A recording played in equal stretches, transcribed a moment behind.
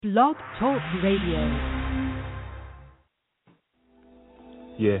Blog Talk Radio.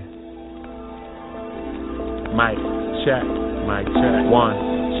 Yeah. Mic check. 1, 2,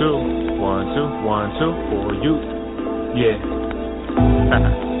 1, 2, 1, 2 for you. Yeah. You know what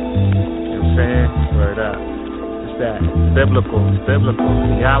I'm saying? Word up. It's that biblical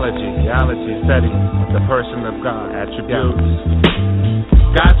theology study of the person of God, attributes.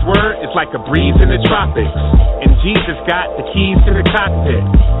 God's word is like a breeze in the tropics, and Jesus got the keys to the cockpit.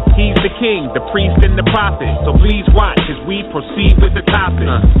 He's the king, the priest, and the prophet. So please watch as we proceed with the topic.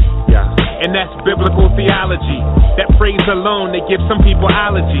 And that's biblical theology. That phrase alone, they give some people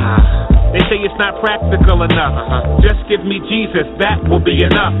allergies. They say it's not practical enough. Just give me Jesus, that will be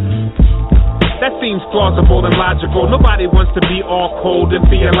enough. That seems plausible and logical. Nobody wants to be all cold and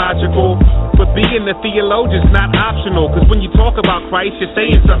theological. But being a theologian's not optional, because when you talk about Christ, you're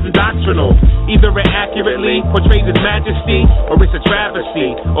saying something doctrinal. Either it accurately portrays his majesty, or it's a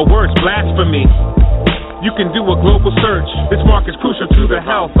travesty, or worse, blasphemy. You can do a global search. This mark is crucial to the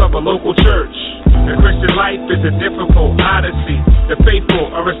health of a local church. The Christian life is a difficult odyssey. The faithful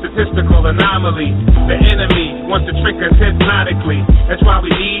are a statistical anomaly. The enemy wants to trick us hypnotically. That's why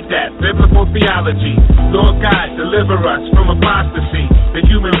we need that biblical theology. Lord God, deliver us from apostasy. The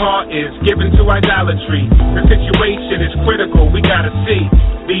human heart is given to idolatry. The situation is critical. We gotta see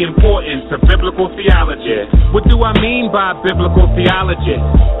the importance of biblical theology. What do I mean by biblical theology?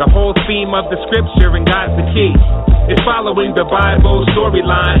 The whole theme of the scripture, and God's the key. It's following the Bible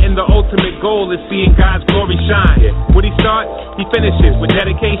storyline, and the ultimate goal is seeing God's glory shine. What he starts, he finishes with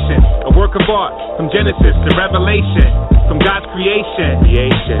dedication. A work of art from Genesis to Revelation, from God's creation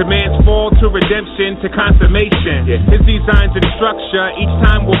to man's fall to redemption to consummation. His designs and structure each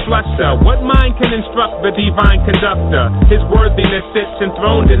time will fluster. What mind can instruct the divine conductor? His worthiness sits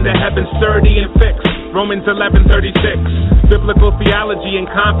enthroned in the heavens, sturdy and fixed. Romans 11:36. Biblical theology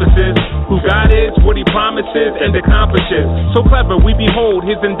encompasses who God is, what he promises and accomplishes. So clever, we behold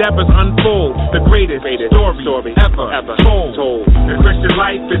his endeavors unfold. The greatest story ever told. The Christian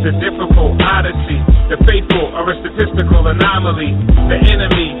life is a difficult odyssey. The faithful are a statistical anomaly. The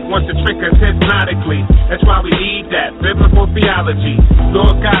enemy wants to trick us hypnotically. That's why we need that biblical theology.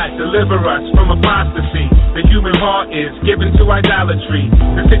 Lord God, deliver us from apostasy. The human heart is given to idolatry.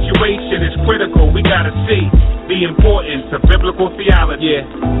 The situation is critical. We gotta see the importance of biblical theology.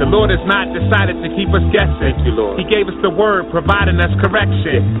 The Lord has not decided to keep us guessing. Thank you, Lord. He gave us the word, providing us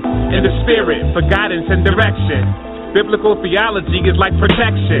correction, and the spirit for guidance and direction. Biblical theology is like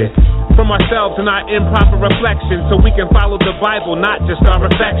protection from ourselves and our improper reflections, so we can follow the Bible, not just our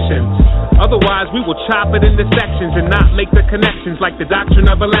affections. Otherwise, we will chop it into sections and not make the connections like the doctrine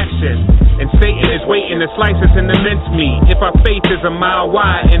of election. And Satan is waiting to slice us into mincemeat if our faith is a mile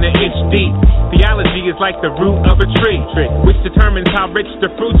wide and an inch deep. Theology is like the root of a tree, which determines how rich the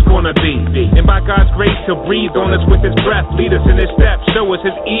fruit's gonna be. And by God's grace, he'll breathe on us with his breath, lead us in his steps, show us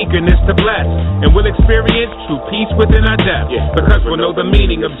his eagerness to bless. And we'll experience true peace within our depth, because we'll know the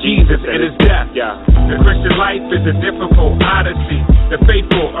meaning of Jesus and his death. The Christian life is a difficult odyssey. The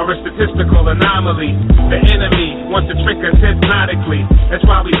faithful are a statistical anomaly. The enemy wants to trick us hypnotically. That's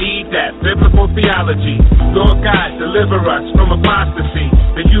why we need that biblical theology. Lord God, deliver us from apostasy.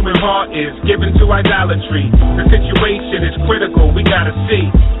 The human heart is given to idolatry. The situation is critical. We gotta see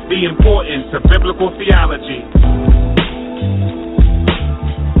the importance of biblical theology.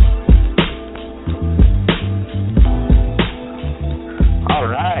 All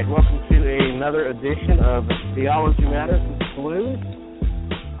right, welcome to another edition of Theology Matters with Pellews.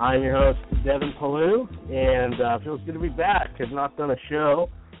 I'm your host, Devin Pellew, and it feels good to be back. I've not done a show,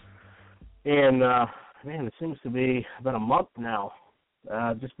 and man, it seems to be about a month now.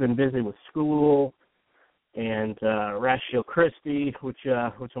 Just been busy with school, and Ratio Christi, which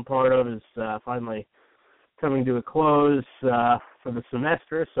I'm part of, is finally coming to a close for the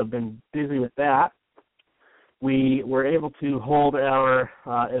semester, so I've been busy with that. We were able to hold our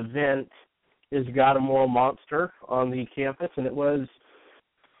event, Is God a Moral Monster, on the campus, and it was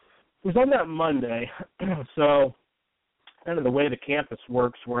on that Monday. So kind of the way the campus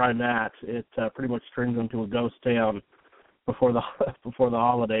works where I'm at, it pretty much turns into a ghost town before the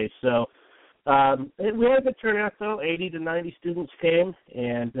holidays. So we had a good turnout, though. 80 to 90 students came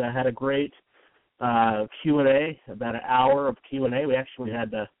and had a great Q&A, about an hour of Q&A. We actually had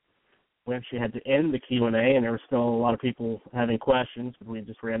to end the Q&A, and there were still a lot of people having questions, but we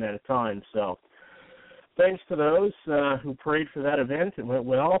just ran out of time. So thanks to those who prayed for that event. It went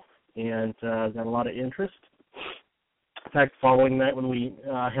well, and got a lot of interest. In fact, following that, when we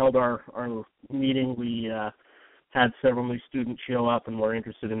held our meeting, we had several new students show up and were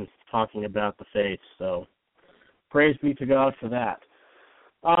interested in talking about the faith. So praise be to God for that.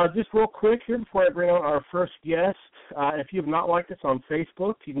 Just real quick here before I bring on our first guest, if you have not liked us on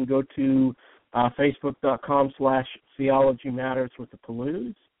Facebook, you can go to facebook.com/Theology Matters with the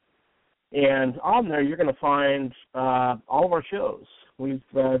Pellews. And on there, you're going to find all of our shows. We've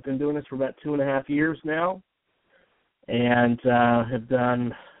been doing this for about 2.5 years now, and have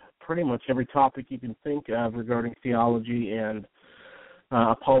done pretty much every topic you can think of regarding theology and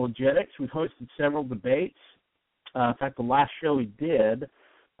apologetics. We've hosted several debates. In fact, the last show we did,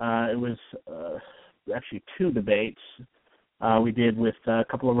 it was actually 2 debates we did with a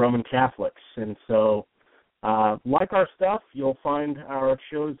couple of Roman Catholics. And so, like our stuff, you'll find our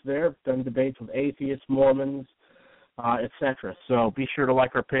shows there. We've done debates with atheists, Mormons, etc. So be sure to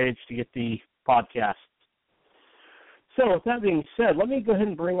like our page to get the podcast. So with that being said, let me go ahead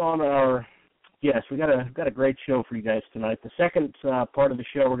and bring on our guest. We got a great show for you guys tonight. The second part of the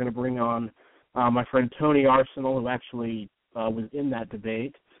show, we're going to bring on my friend Tony Arsenal, who actually was in that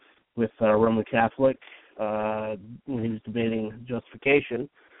debate with Roman Catholic when he was debating justification.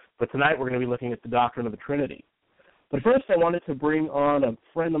 But tonight we're going to be looking at the doctrine of the Trinity. But first I wanted to bring on a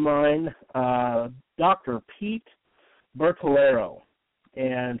friend of mine, Dr. Pete Bertolero.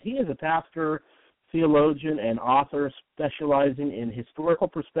 And he is a pastor, theologian, and author specializing in historical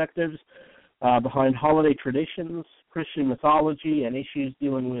perspectives behind holiday traditions, Christian mythology, and issues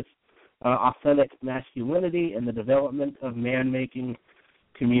dealing with authentic masculinity and the development of man-making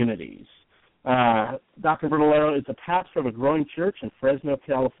communities. Dr. Bertolero is a pastor of a growing church in Fresno,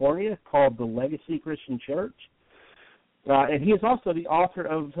 California called the Legacy Christian Church. And he is also the author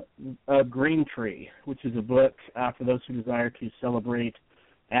of GreenTree, which is a book for those who desire to celebrate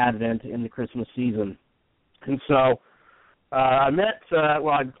Advent in the Christmas season. And so I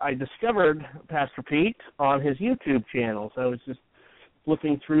discovered Pastor Pete on his YouTube channels. I was just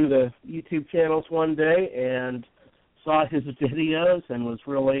flipping through the YouTube channels one day and saw his videos and was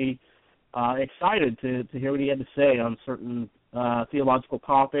really excited to hear what he had to say on certain theological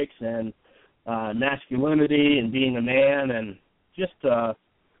topics and masculinity and being a man, and just a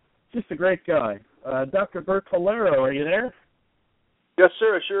great guy. Dr. Bertolero, are you there? Yes,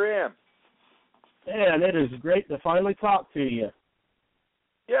 sir, I sure am. And it is great to finally talk to you.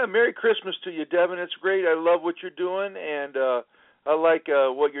 Yeah, Merry Christmas to you, Devin. It's great. I love what you're doing, and I like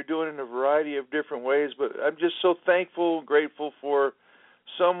what you're doing in a variety of different ways, but I'm just so thankful and grateful for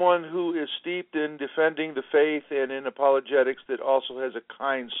someone who is steeped in defending the faith and in apologetics that also has a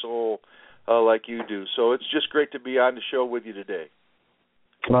kind soul like you do. So it's just great to be on the show with you today.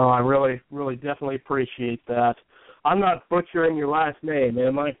 Well, I really, really definitely appreciate that. I'm not butchering your last name,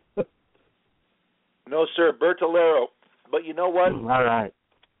 am I? No, sir, Bertolero. But you know what? All right.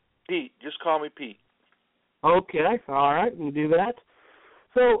 Pete. Just call me Pete. Okay. All right. We can do that.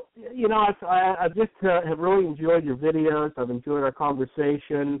 So, I just have really enjoyed your videos. I've enjoyed our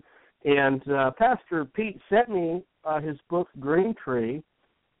conversation. And Pastor Pete sent me his book, GreenTree,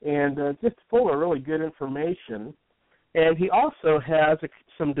 and just full of really good information. And he also has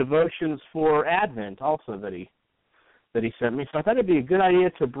some devotions for Advent also that he sent me. So I thought it'd be a good idea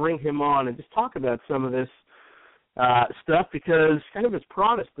to bring him on and just talk about some of this stuff, because kind of as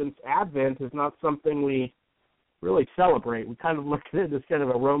Protestants, Advent is not something we really celebrate. We kind of look at it as kind of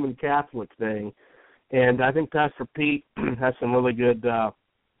a Roman Catholic thing. And I think Pastor Pete has some really good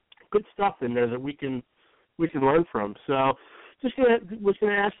stuff in there that we can learn from. So was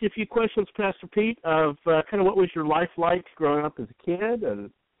going to ask you a few questions, Pastor Pete, of kind of what was your life like growing up as a kid,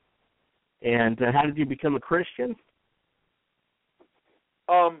 and how did you become a Christian?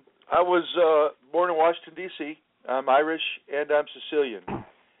 I was born in Washington, D.C. I'm Irish and I'm Sicilian.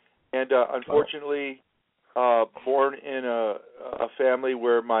 And unfortunately, born in a family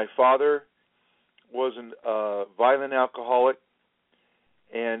where my father was a violent alcoholic,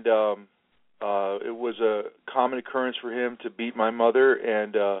 and it was a common occurrence for him to beat my mother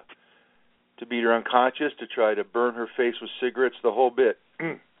and to beat her unconscious, to try to burn her face with cigarettes, the whole bit.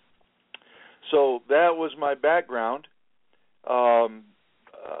 So that was my background.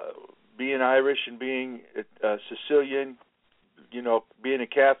 Being Irish and being Sicilian, being a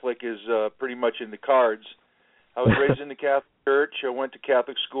Catholic is pretty much in the cards. I was raised in the Catholic Church. I went to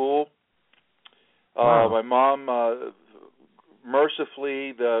Catholic school. Wow. My mom,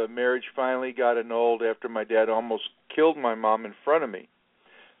 mercifully, the marriage finally got annulled after my dad almost killed my mom in front of me.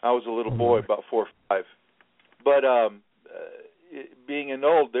 I was a little boy, about 4 or 5. But being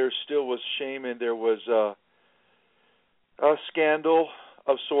annulled, there still was shame, and there was a scandal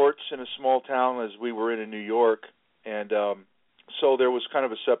of sorts in a small town, as we were in New York. And so there was kind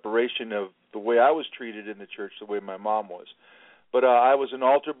of a separation of the way I was treated in the church, the way my mom was. But I was an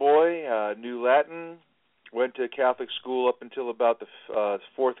altar boy, knew Latin, went to Catholic school up until about the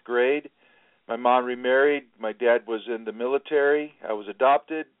fourth grade. My mom remarried. My dad was in the military. I was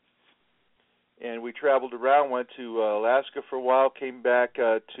adopted. And we traveled around, went to Alaska for a while, came back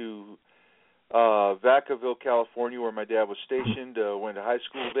to Vacaville, California, where my dad was stationed, went to high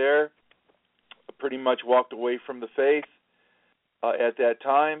school there. Pretty much walked away from the faith at that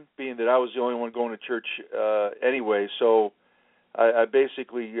time, being that I was the only one going to church anyway. So I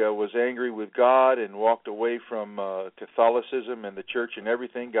basically was angry with God and walked away from Catholicism and the church and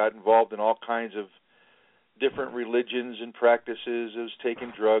everything, got involved in all kinds of different religions and practices. I was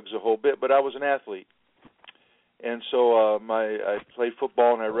taking drugs a whole bit, but I was an athlete. And so I played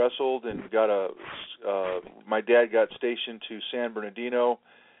football and I wrestled and my dad got stationed to San Bernardino,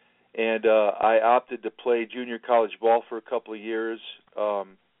 and I opted to play junior college ball for a couple of years. I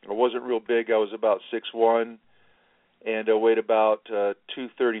wasn't real big. I was about 6'1", and I weighed about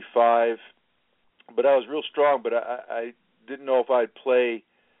 235. But I was real strong, but I didn't know if I'd play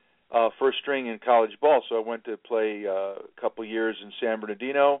first string in college ball, so I went to play a couple of years in San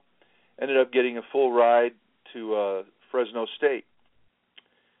Bernardino. Ended up getting a full ride to Fresno State.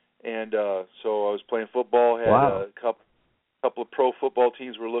 And so I was playing football, had a couple of pro football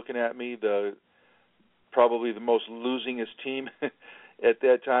teams were looking at me. Probably the most losingest team at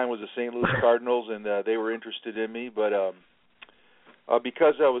that time was the St. Louis Cardinals, and they were interested in me. But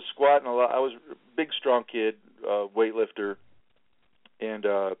because I was squatting a lot, I was a big, strong kid, weightlifter, and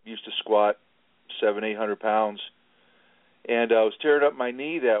used to squat 700-800 pounds. And I was tearing up my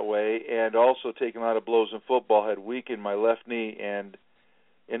knee that way, and also taking a lot of blows in football, had weakened my left knee. And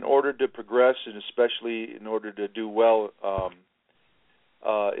in order to progress, and especially in order to do well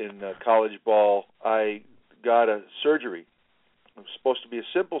in college ball, I got a surgery. It was supposed to be a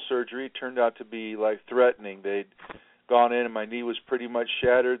simple surgery. It turned out to be life-threatening. They'd gone in, and my knee was pretty much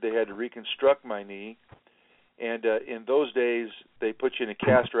shattered. They had to reconstruct my knee. And in those days, they put you in a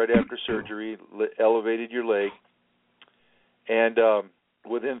cast right after surgery, elevated your leg. And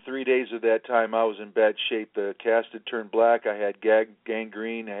within 3 days of that time, I was in bad shape. The cast had turned black. I had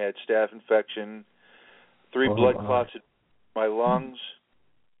gangrene. I had staph infection, 3 blood clots in my lungs.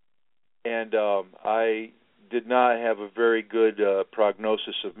 And I did not have a very good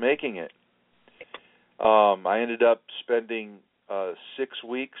prognosis of making it. I ended up spending 6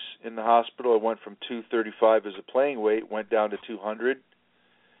 weeks in the hospital. I went from 235 as a playing weight, went down to 200.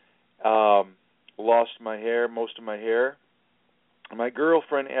 Lost my hair, most of my hair. My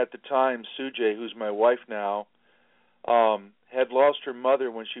girlfriend at the time, Sujay, who's my wife now, had lost her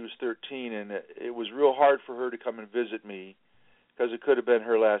mother when she was 13, and it was real hard for her to come and visit me because it could have been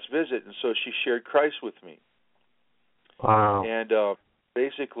her last visit, and so she shared Christ with me. Wow. And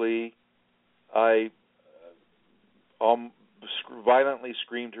basically, I violently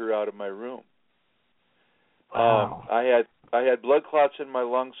screamed her out of my room. Wow. I had blood clots in my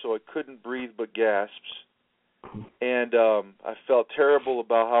lungs, so I couldn't breathe but gasps. And I felt terrible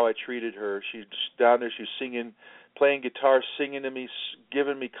about how I treated her. She's down there, she was singing, playing guitar, singing to me,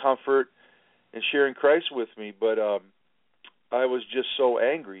 giving me comfort, and sharing Christ with me. But I was just so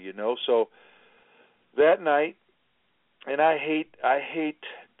angry, you know. So that night, and I hate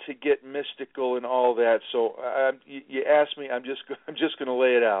to get mystical and all that. So you asked me, I'm just going to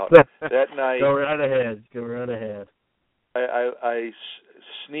lay it out. That night, Go right ahead. I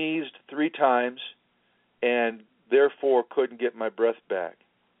sneezed 3 times, and therefore couldn't get my breath back.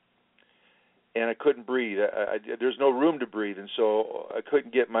 And I couldn't breathe. There's no room to breathe, and so I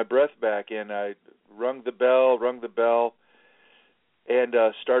couldn't get my breath back. And I rung the bell, and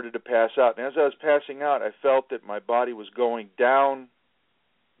started to pass out. And as I was passing out, I felt that my body was going down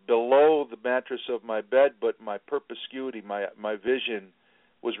below the mattress of my bed, but my perspicuity, my vision,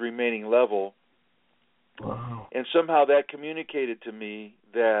 was remaining level. Wow. And somehow that communicated to me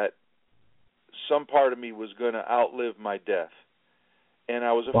that some part of me was going to outlive my death. And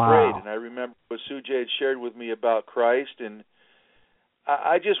I was afraid. Wow. And I remember what Sujay had shared with me about Christ, and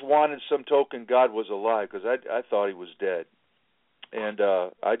I just wanted some token God was alive, because I thought he was dead. And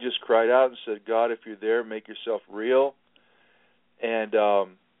I just cried out and said, God, if you're there, make yourself real. And,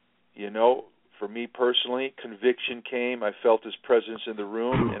 you know, for me personally, conviction came. I felt his presence in the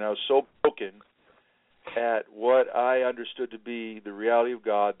room, and I was so broken at what I understood to be the reality of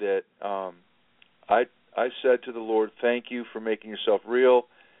God that I said to the Lord, thank you for making yourself real,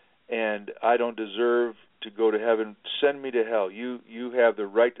 and I don't deserve to go to heaven. Send me to hell. You have the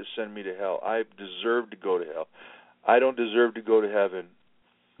right to send me to hell. I deserve to go to hell. I don't deserve to go to heaven.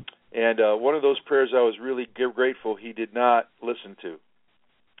 And one of those prayers I was really grateful he did not listen to.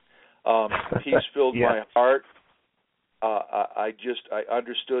 Peace filled my heart. I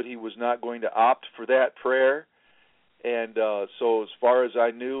understood he was not going to opt for that prayer. And so as far as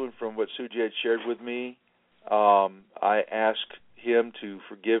I knew and from what Sujay had shared with me, I asked him to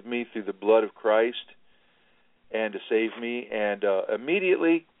forgive me through the blood of Christ and to save me. And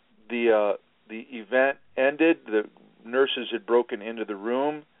immediately the event ended. The nurses had broken into the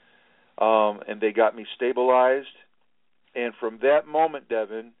room, and they got me stabilized. And from that moment,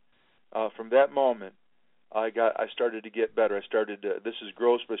 Devin, I started to get better. This is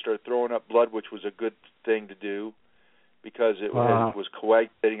gross, but I started throwing up blood, which was a good thing to do because it was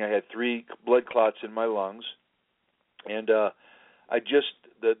coagulating. I had 3 blood clots in my lungs, and the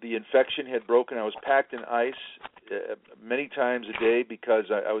infection had broken. I was packed in ice many times a day because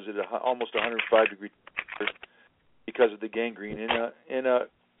I was at almost 105 degrees because of the gangrene. And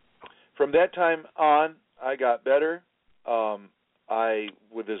from that time on, I got better. I,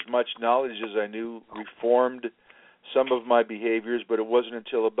 with as much knowledge as I knew, reformed some of my behaviors, but it wasn't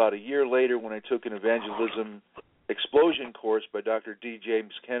until about a year later when I took an evangelism explosion course by Dr. D.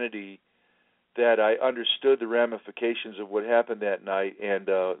 James Kennedy that I understood the ramifications of what happened that night, and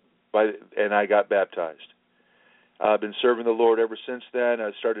I got baptized. I've been serving the Lord ever since then.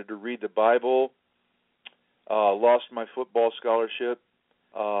 I started to read the Bible, lost my football scholarship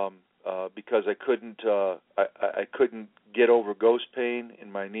because I couldn't get over ghost pain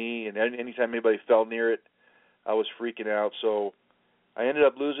in my knee, and anytime anybody fell near it, I was freaking out. So I ended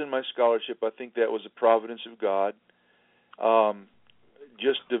up losing my scholarship. I think that was the providence of God.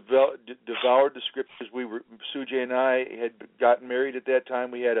 Just devoured the scriptures. Sujay and I had gotten married at that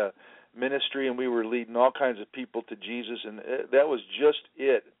time. We had a ministry, and we were leading all kinds of people to Jesus, and that was just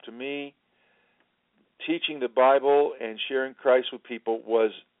it. To me, teaching the Bible and sharing Christ with people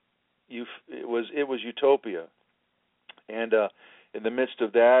was utopia. And in the midst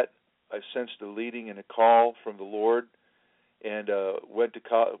of that, I sensed a leading and a call from the Lord, and went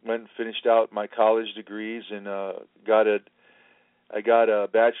and finished out my college degrees, and I got a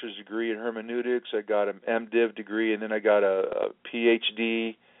bachelor's degree in hermeneutics. I got an MDiv degree, and then I got a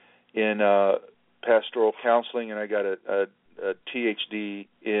PhD in pastoral counseling, and I got a THD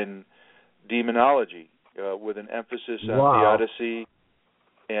in demonology with an emphasis on theodicy,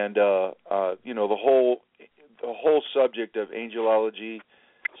 and the whole subject of angelology,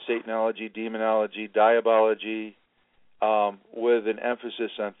 Satanology, demonology, diabology, with an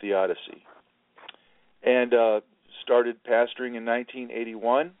emphasis on theodicy. And started pastoring in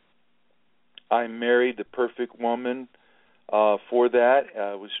 1981. I married the perfect woman for that.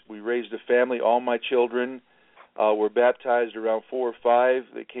 We raised a family. All my children were baptized around 4 or 5.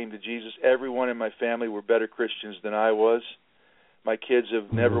 They came to Jesus. Everyone in my family were better Christians than I was. My kids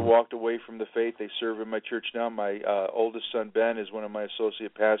have never walked away from the faith. They serve in my church now. My oldest son, Ben, is one of my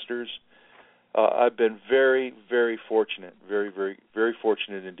associate pastors. I've been very, very fortunate, very, very, very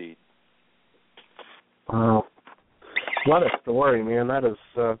fortunate indeed. Wow. What a story, man.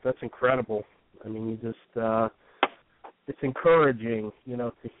 That's incredible. I mean, you just it's encouraging,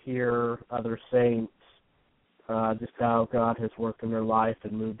 to hear other saints just how God has worked in their life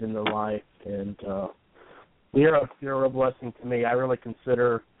and moved in their life, and you're a real blessing to me. I really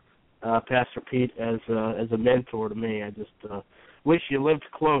consider Pastor Pete as a mentor to me. I just wish you lived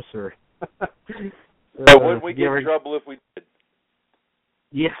closer. Would we get in trouble if we did?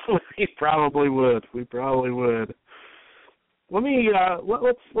 Yeah, we probably would. Let me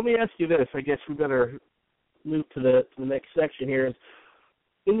ask you this. I guess we better move to the next section here.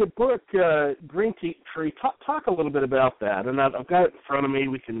 In the book GreenTree, talk a little bit about that. And I've got it in front of me.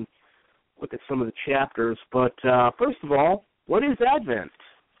 We can look at some of the chapters. But first of all, what is Advent?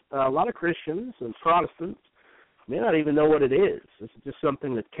 A lot of Christians and Protestants may not even know what it is. Is it just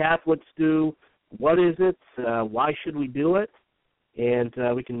something that Catholics do? What is it? Why should we do it? And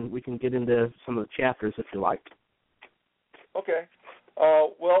we can get into some of the chapters if you like. Okay.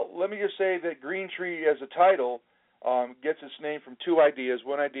 Well, let me just say that GreenTree as a title gets its name from 2 ideas.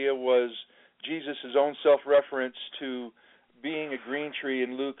 One idea was Jesus' own self-reference to being a green tree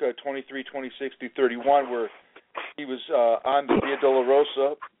in Luke 23, 26 through 31, where he was on the Via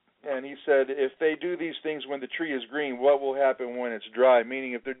Dolorosa, and he said, if they do these things when the tree is green, what will happen when it's dry?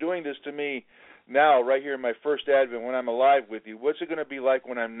 Meaning, if they're doing this to me now, right here in my first Advent, when I'm alive with you, what's it going to be like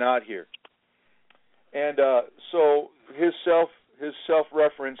when I'm not here? And so his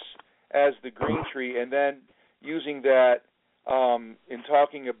self-reference as the green tree, and then using that in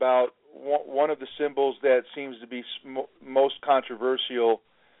talking about one of the symbols that seems to be most controversial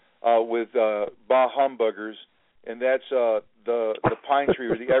with bah humbuggers, and that's the pine tree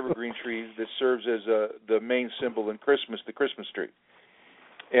or the evergreen tree that serves as the main symbol in Christmas, the Christmas tree.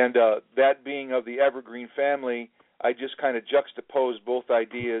 And that being of the evergreen family, I just kind of juxtapose both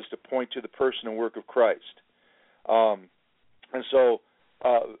ideas to point to the person and work of Christ. And so,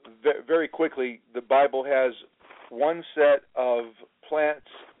 very quickly, the Bible has one set of plants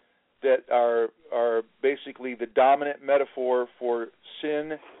that are basically the dominant metaphor for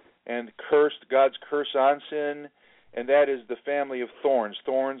sin and God's curse on sin, and that is the family of thorns,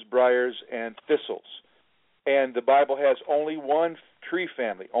 briars, and thistles. And the Bible has only one tree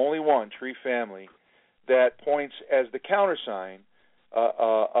family that points as the countersign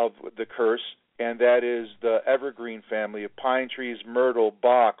of the curse, and that is the evergreen family of pine trees, myrtle,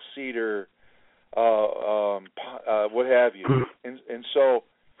 box, cedar, what have you. And so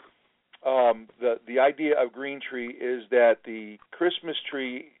the idea of GreenTree is that the Christmas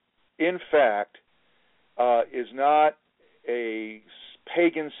tree, in fact, is not a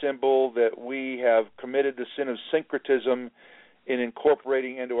pagan symbol that we have committed the sin of syncretism in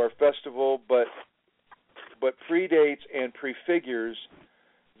incorporating into our festival, but predates and prefigures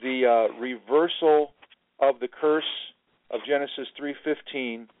the reversal of the curse of Genesis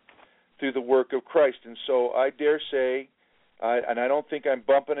 3:15 through the work of Christ. And so I dare say, and I don't think I'm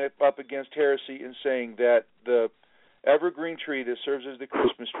bumping it up against heresy in saying that the evergreen tree that serves as the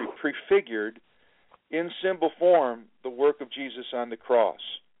Christmas tree prefigured in symbol form the work of Jesus on the cross.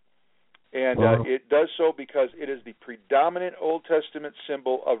 And it does so because it is the predominant Old Testament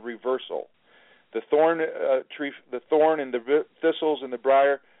symbol of reversal. The thorn tree, the thorn and the thistles and the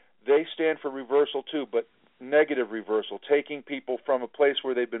briar, they stand for reversal too, but negative reversal, taking people from a place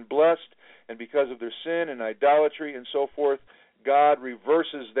where they've been blessed, and because of their sin and idolatry and so forth, God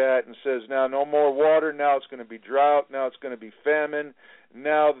reverses that and says, now no more water, now it's going to be drought, now it's going to be famine,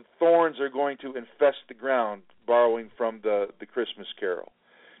 now the thorns are going to infest the ground, borrowing from the Christmas carol.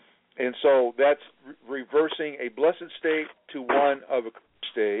 And so that's reversing a blessed state to one of a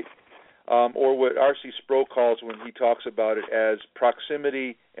cursed state, or what R.C. Sproul calls when he talks about it as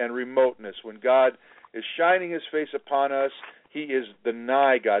proximity and remoteness. When God is shining his face upon us, he is the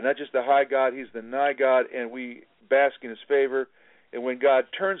nigh God, not just the high God, he's the nigh God, and we bask in his favor. And when God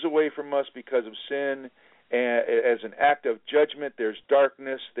turns away from us because of sin, as an act of judgment, there's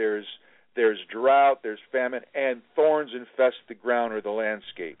darkness, there's drought, there's famine, and thorns infest the ground or the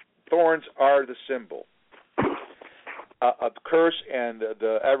landscape. Thorns are the symbol of curse, and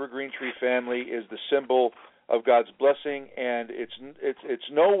the evergreen tree family is the symbol of God's blessing, and it's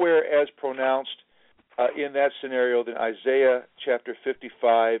nowhere as pronounced in that scenario than Isaiah chapter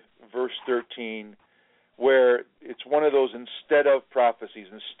 55, verse 13, where it's one of those instead of prophecies.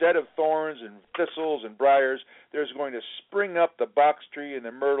 Instead of thorns and thistles and briars, there's going to spring up the box tree and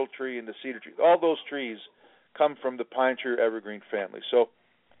the myrtle tree and the cedar tree. All those trees come from the pine tree evergreen family. So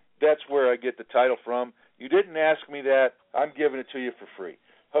that's where I get the title from. You didn't ask me that. I'm giving it to you for free.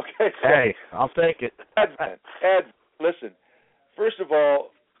 Okay? So, hey, I'll take it. Advent. Listen, first of all,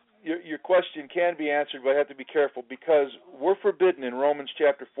 your question can be answered, but I have to be careful because we're forbidden in Romans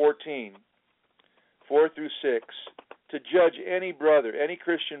chapter 14, 4 through 6, to judge any brother, any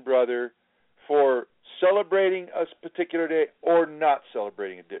Christian brother, for celebrating a particular day or not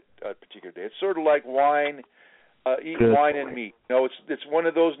celebrating a particular day. It's sort of like wine, eating wine and meat. No, it's one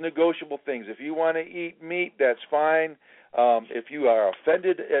of those negotiable things. If you want to eat meat, that's fine. If you are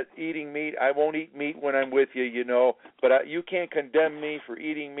offended at eating meat, I won't eat meat when I'm with you, you know. But you can't condemn me for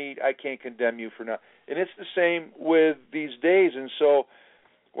eating meat. I can't condemn you for not. And it's the same with these days. And so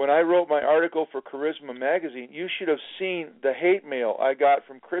when I wrote my article for Charisma magazine, you should have seen the hate mail I got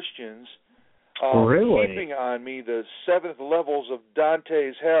from Christians really? Heaping on me the seventh levels of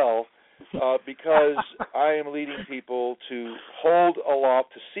Dante's hell because I am leading people to hold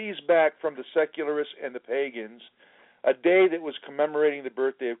aloft, to seize back from the secularists and the pagans a day that was commemorating the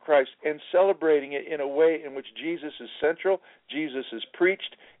birthday of Christ and celebrating it in a way in which Jesus is central, Jesus is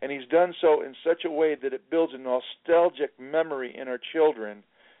preached, and he's done so in such a way that it builds a nostalgic memory in our children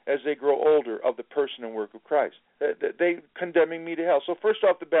as they grow older of the person and work of Christ. They condemning me to hell. So first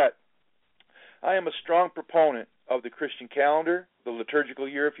off the bat, I am a strong proponent of the Christian calendar, the liturgical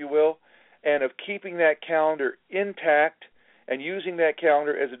year, if you will, and of keeping that calendar intact and using that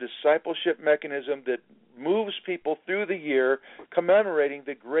calendar as a discipleship mechanism that moves people through the year commemorating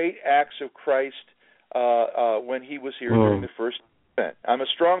the great acts of Christ when he was here during the first event. I'm a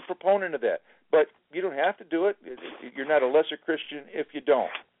strong proponent of that, but you don't have to do it. You're not a lesser Christian if you don't.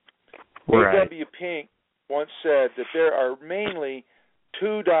 Right. A.W. Pink once said that there are mainly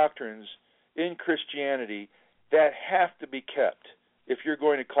two doctrines in Christianity that have to be kept if you're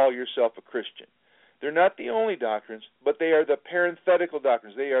going to call yourself a Christian. They're not the only doctrines, but they are the parenthetical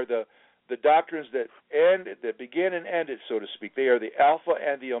doctrines. They are the doctrines that begin and end it, so to speak. They are the Alpha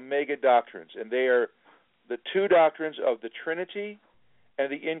and the Omega doctrines, and they are the two doctrines of the Trinity and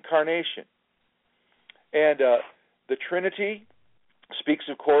the Incarnation. And the Trinity speaks,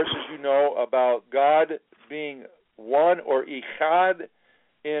 of course, as you know, about God being one, or echad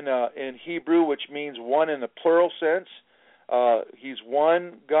in Hebrew, which means one in the plural sense. He's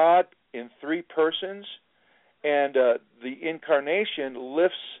one God in three persons, and the Incarnation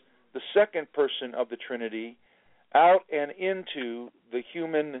lifts the second person of the Trinity out and into the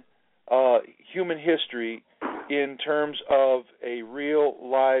human history in terms of a real,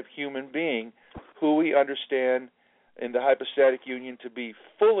 live human being who we understand in the hypostatic union to be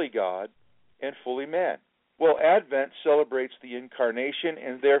fully God and fully man. Well, Advent celebrates the Incarnation,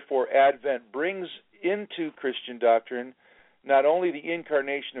 and therefore Advent brings into Christian doctrine not only the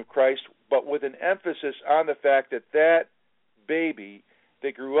Incarnation of Christ, but with an emphasis on the fact that that baby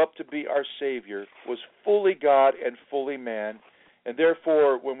that grew up to be our Savior was fully God and fully man. And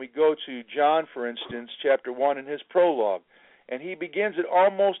therefore, when we go to John, for instance, chapter 1 in his prologue, and he begins it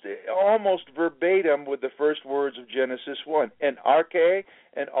almost verbatim with the first words of Genesis 1. En arche,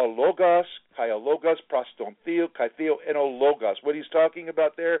 en o logos, kai o logos, proston theo, kai theo, en o logos. What he's talking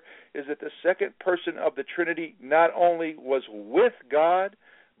about there is that the second person of the Trinity not only was with God,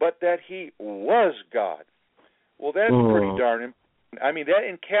 but that he was God. Well, that's pretty darn important. I mean, that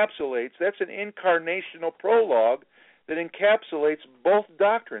encapsulates, that's an incarnational prologue that encapsulates both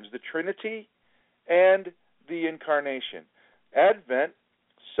doctrines, the Trinity and the Incarnation. Advent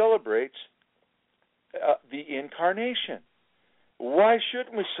celebrates the Incarnation. Why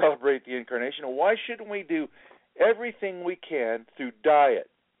shouldn't we celebrate the Incarnation? Why shouldn't we do everything we can through diet,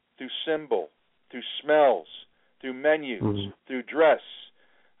 through symbol, through smells, through menus, through dress,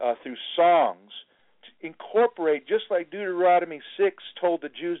 through songs, to incorporate, just like Deuteronomy 6 told the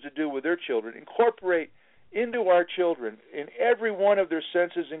Jews to do with their children, incorporate into our children, in every one of their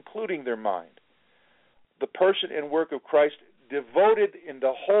senses, including their mind, the person and work of Christ, devoted in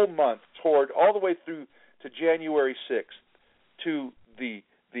the whole month toward, all the way through to January 6th, to the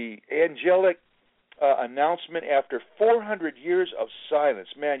angelic announcement after 400 years of silence.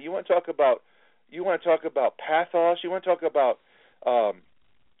 Man, you want to talk about pathos, you want to talk about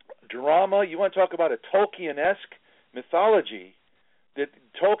drama, you want to talk about a Tolkien-esque mythology, that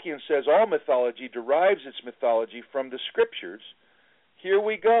Tolkien says all mythology derives its mythology from the Scriptures. Here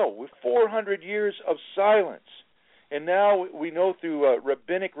we go, with 400 years of silence. And now we know through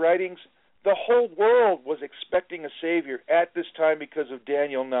rabbinic writings, the whole world was expecting a Savior at this time because of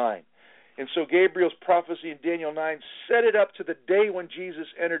Daniel 9. And so Gabriel's prophecy in Daniel 9 set it up to the day when Jesus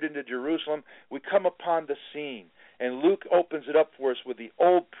entered into Jerusalem. We come upon the scene. And Luke opens it up for us with the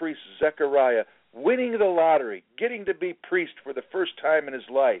old priest Zechariah winning the lottery, getting to be priest for the first time in his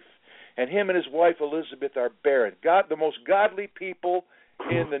life. And him and his wife Elizabeth are barren. God, the most godly people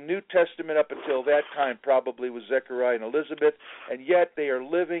in the New Testament up until that time probably was Zechariah and Elizabeth, and yet they are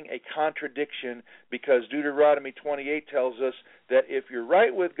living a contradiction, because Deuteronomy 28 tells us that if you're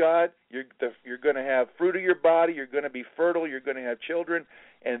right with God, you're going to have fruit of your body, you're going to be fertile, you're going to have children,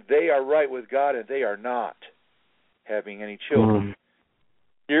 and they are right with God, and they are not having any children.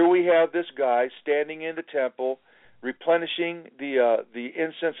 Here we have this guy standing in the temple, replenishing the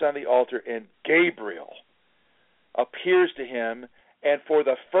incense on the altar, and Gabriel appears to him. And for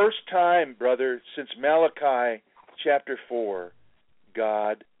the first time, brother, since Malachi chapter 4,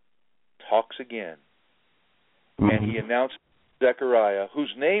 God talks again. And he announced Zechariah,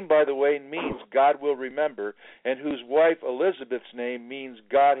 whose name, by the way, means God will remember, and whose wife Elizabeth's name means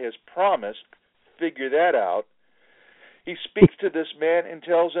God has promised. Figure that out. He speaks to this man and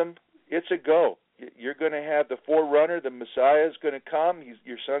tells him, it's a go. You're going to have the forerunner. The Messiah is going to come.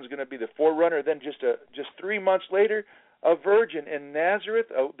 Your son's going to be the forerunner. Then just 3 months later, a virgin in Nazareth,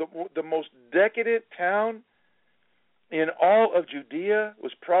 the most decadent town in all of Judea,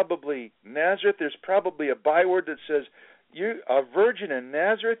 was probably Nazareth. There's probably a byword that says, "You a virgin in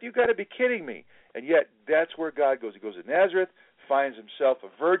Nazareth? You got to be kidding me!" And yet that's where God goes. He goes to Nazareth, finds himself a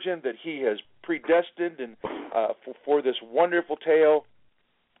virgin that he has predestined and for this wonderful tale,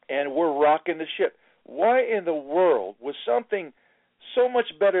 and we're rocking the ship. Why in the world was something so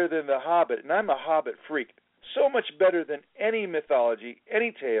much better than The Hobbit, and I'm a Hobbit freak, so much better than any mythology,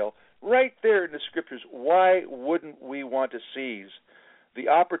 any tale, right there in the Scriptures? Why wouldn't we want to seize the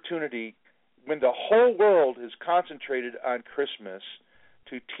opportunity when the whole world is concentrated on Christmas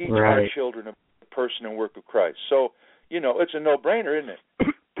to teach our children about the person and work of Christ? So, it's a no-brainer, isn't it?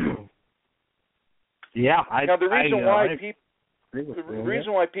 Yeah. Now, the reason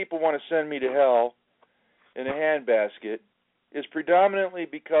why people want to send me to hell in a handbasket is predominantly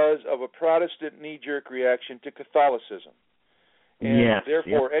because of a Protestant knee-jerk reaction to Catholicism. And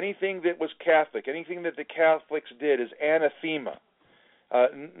therefore, anything that was Catholic, anything that the Catholics did is anathema.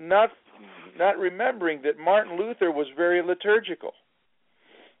 Not remembering that Martin Luther was very liturgical.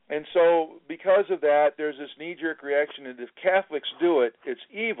 And so because of that, there's this knee-jerk reaction that if Catholics do it, it's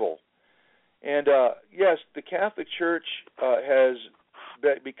evil. And yes, the Catholic Church has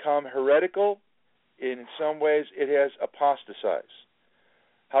become heretical. In some ways, it has apostatized.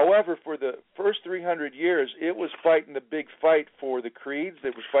 However, for the first 300 years, it was fighting the big fight for the creeds.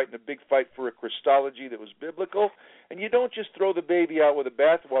 It was fighting the big fight for a Christology that was biblical. And you don't just throw the baby out with the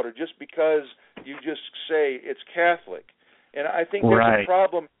bathwater just because you just say it's Catholic. And I think that's a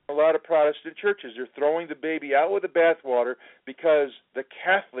problem in a lot of Protestant churches. They're throwing the baby out with the bathwater because the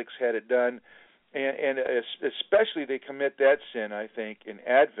Catholics had it done. And especially they commit that sin, I think, in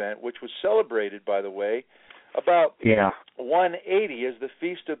Advent, which was celebrated, by the way, about 180 is the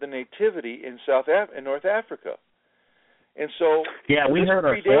Feast of the Nativity in North Africa. And so we hurt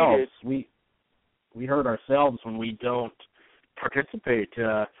ourselves. We hurt ourselves when we don't participate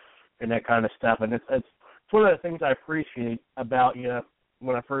in that kind of stuff. And it's one of the things I appreciate about you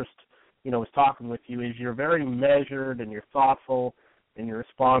when I first was talking with you is you're very measured and you're thoughtful in your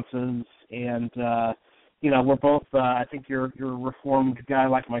responses. And we're both I think you're a Reformed guy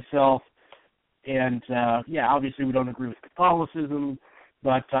like myself. And, obviously we don't agree with Catholicism,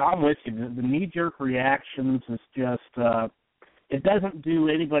 but I'm with you. The knee-jerk reactions is just, it doesn't do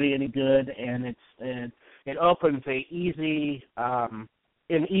anybody any good, and it opens an easy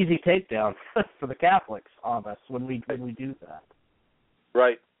takedown for the Catholics on us when we do that.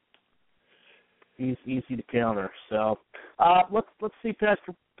 Right. Easy to counter. So let's see,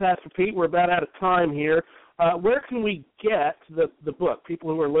 Pastor Pete, we're about out of time here. Where can we get the book? People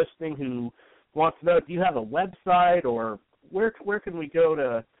who are listening who want to know, do you have a website, or where can we go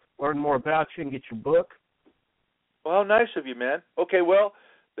to learn more about you and get your book? Well, nice of you, man. Okay, well,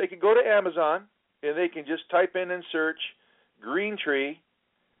 they can go to Amazon, and they can just type in and search GreenTree,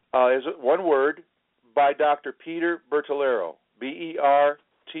 is one word, by Dr. Peter Bertolero,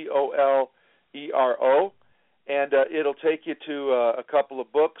 Bertolero, and it'll take you to a couple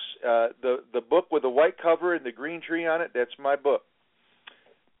of books. The book with the white cover and the green tree on it, that's my book.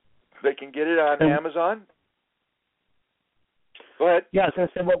 They can get it on Amazon. Go ahead. Yeah, I was going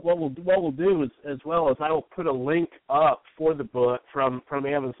to say what we'll do is, as well as I will put a link up for the book from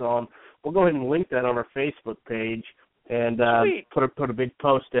Amazon. We'll go ahead and link that on our Facebook page and put a big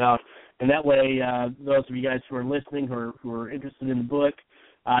post out. And that way, those of you guys who are listening who are interested in the book,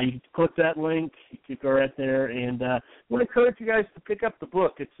 you can click that link. You can go right there, and I want to encourage you guys to pick up the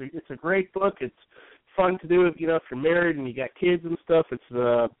book. It's a great book. It's fun to do if you're married and you got kids and stuff.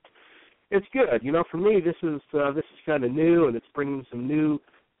 It's good. For me, this is kind of new, and it's bringing some new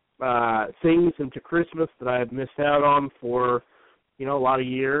things into Christmas that I have missed out on for, a lot of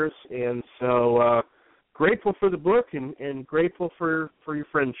years. And so grateful for the book and grateful for your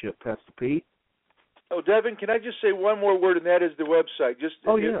friendship, Pastor Pete. Oh, Devin, can I just say one more word, and that is the website.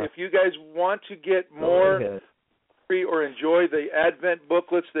 If you guys want to get more free or enjoy the Advent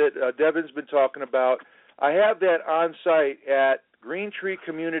booklets that Devin's been talking about, I have that on site at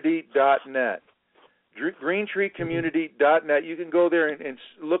GreenTreeCommunity.net. GreenTreeCommunity.net. You can go there and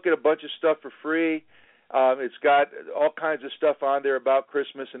look at a bunch of stuff for free. It's got all kinds of stuff on there about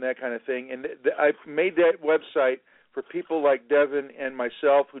Christmas and that kind of thing. And I made that website for people like Devin and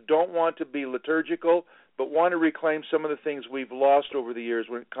myself who don't want to be liturgical but want to reclaim some of the things we've lost over the years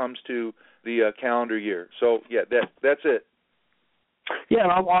when it comes to the calendar year. So, that's it. Yeah,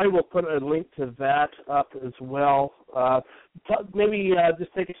 I will put a link to that up as well. Maybe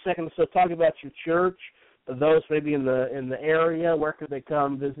just take a second to talk about your church. Those maybe in the area, where could they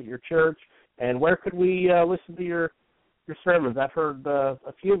come visit your church, and where could we listen to your sermons? I've heard a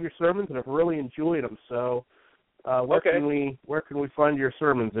few of your sermons and I've really enjoyed them. So, where can we find your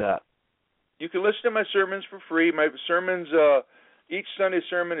sermons at? You can listen to my sermons for free. My sermons, each Sunday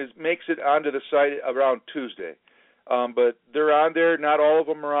sermon makes it onto the site around Tuesday. But they're on there. Not all of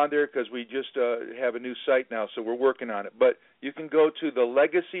them are on there because we just have a new site now, so we're working on it. But you can go to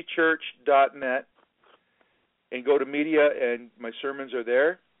thelegacychurch.net and go to media, and my sermons are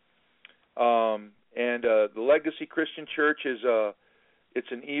there. And the Legacy Christian Church it's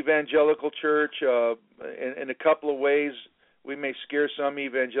an evangelical church. In a couple of ways, we may scare some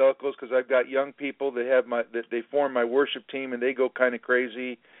evangelicals because I've got young people that they form my worship team, and they go kind of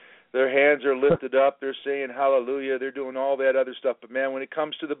crazy. Their hands are lifted up. They're saying hallelujah. They're doing all that other stuff. But, man, when it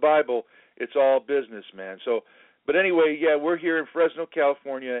comes to the Bible, it's all business, man. But anyway, we're here in Fresno,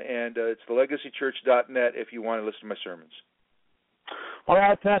 California, and it's thelegacychurch.net if you want to listen to my sermons. All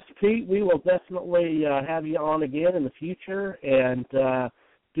right, Pastor Pete, we will definitely have you on again in the future and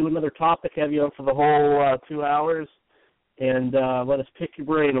do another topic, have you on for the whole 2 hours, and let us pick your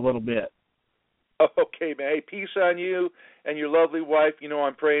brain a little bit. Okay, man. Hey, peace on you and your lovely wife. You know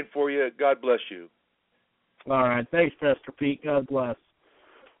I'm praying for you. God bless you. All right. Thanks, Pastor Pete. God bless.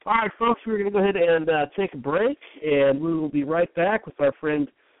 All right, folks, we're going to go ahead and take a break, and we will be right back with our friend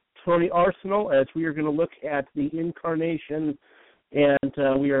Tony Arsenal as we are going to look at the incarnation,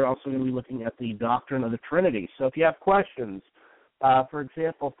 and we are also going to be looking at the doctrine of the Trinity. So if you have questions, for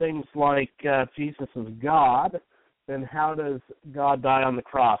example, things like Jesus is God, then how does God die on the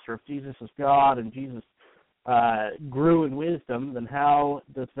cross? Or if Jesus is God and Jesus grew in wisdom, then how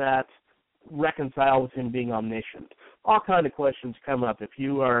does that reconcile with him being omniscient? All kind of questions come up. If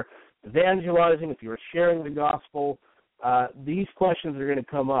you are evangelizing, if you are sharing the gospel, these questions are going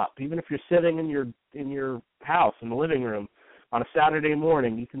to come up. Even if you're sitting in your house in the living room on a Saturday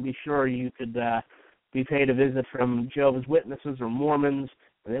morning, you can be sure you could be paid a visit from Jehovah's Witnesses or Mormons,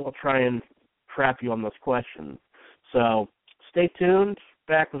 and they will try and trap you on those questions. So stay tuned.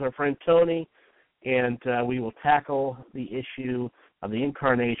 Back with our friend Tony, and we will tackle the issue of the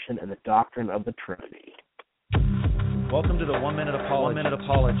incarnation and the doctrine of the Trinity. Welcome to the 1 Minute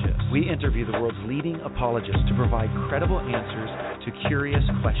Apologist. We interview the world's leading apologists to provide credible answers to curious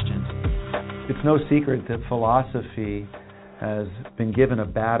questions. It's no secret that philosophy has been given a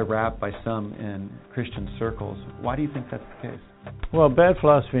bad rap by some in Christian circles. Why do you think that's the case? Well, bad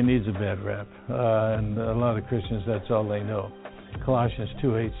philosophy needs a bad rap, and a lot of Christians, that's all they know. Colossians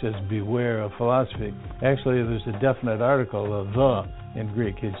 2:8 says, beware of philosophy. Actually, there's a definite article of the in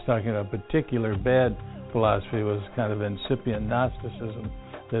Greek. It's talking about a particular bad philosophy, was kind of incipient Gnosticism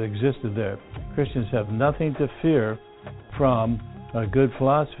that existed there. Christians have nothing to fear from a good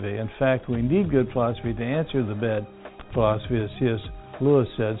philosophy. In fact, we need good philosophy to answer the bad philosophy, as C.S. Lewis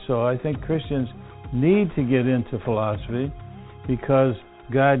said. So I think Christians need to get into philosophy because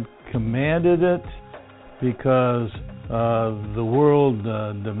God commanded it, because the world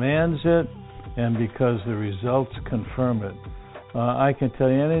demands it, and because the results confirm it. I can tell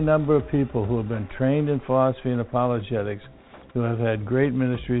you any number of people who have been trained in philosophy and apologetics who have had great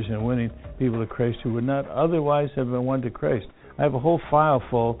ministries in winning people to Christ who would not otherwise have been won to Christ. I have a whole file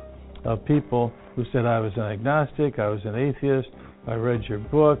full of people who said, I was an agnostic, I was an atheist, I read your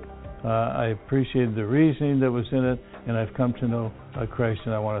book, I appreciated the reasoning that was in it, and I've come to know Christ,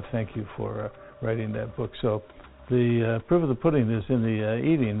 and I want to thank you for writing that book. So the proof of the pudding is in the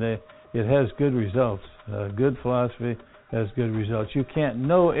eating. It has good results. Good philosophy has good results. You can't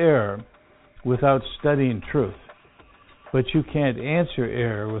know error without studying truth, but you can't answer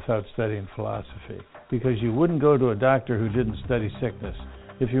error without studying philosophy, because you wouldn't go to a doctor who didn't study sickness.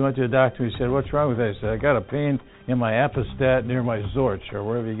 If you went to a doctor and he said, what's wrong with that? He said, I got a pain in my apostat near my zorch, or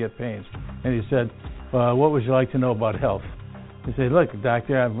wherever you get pains. And he said, what would you like to know about health? He said, look,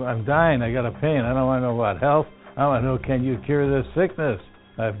 doctor, I'm dying, I got a pain, I don't want to know about health. I want to know, can you cure this sickness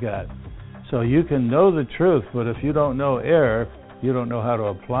I've got? So you can know the truth, but if you don't know error, you don't know how to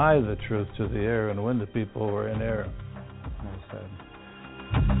apply the truth to the error and win the people who are in error.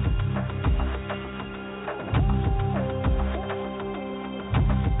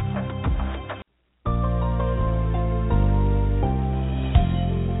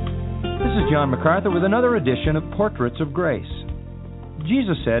 This is John MacArthur with another edition of Portraits of Grace.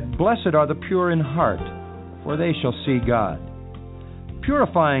 Jesus said, "Blessed are the pure in heart, for they shall see God."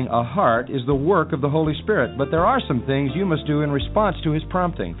 Purifying a heart is the work of the Holy Spirit, but there are some things you must do in response to His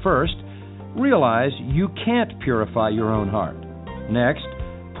prompting. First, realize you can't purify your own heart. Next,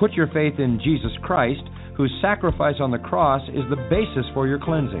 put your faith in Jesus Christ, whose sacrifice on the cross is the basis for your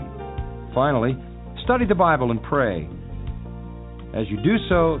cleansing. Finally, study the Bible and pray. As you do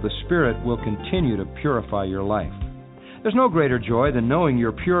so, the Spirit will continue to purify your life. There's no greater joy than knowing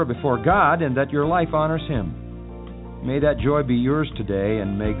you're pure before God and that your life honors Him. May that joy be yours today,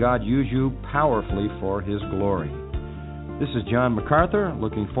 and may God use you powerfully for His glory. This is John MacArthur,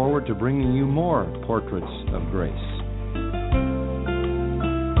 looking forward to bringing you more Portraits of Grace.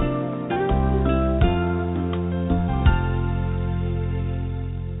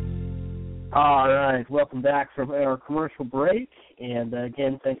 All right, welcome back from our commercial break, and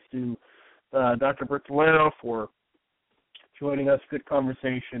again, thanks to Dr. Bertolero for joining us. Good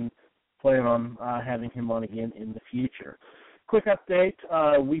conversation. Plan on having him on again in the future. Quick update,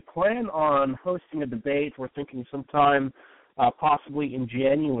 we plan on hosting a debate, we're thinking sometime possibly in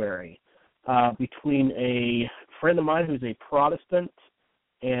January, between a friend of mine who's a Protestant,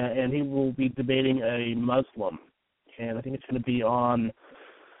 and he will be debating a Muslim. And I think it's going to be on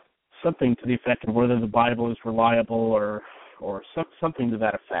something to the effect of whether the Bible is reliable or or something to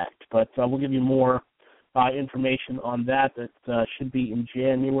that effect. But we'll give you more information on that. That should be in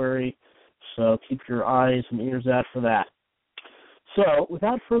January, so keep your eyes and ears out for that. So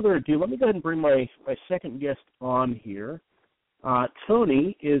without further ado, let me go ahead and bring my second guest on here.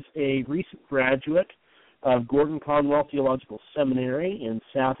 Tony is a recent graduate of Gordon-Conwell Theological Seminary in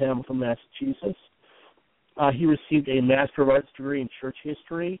Southampton, Massachusetts. He received a Master of Arts degree in Church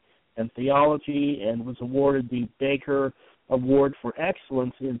History and Theology and was awarded the Baker Award for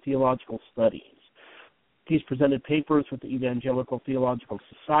Excellence in Theological Studies. He's presented papers with the Evangelical Theological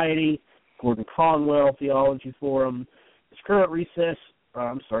Society, Gordon-Conwell Theology Forum. His current research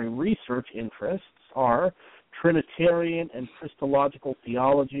interests are Trinitarian and Christological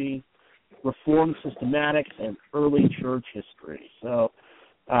Theology, Reformed Systematics, and Early Church History. So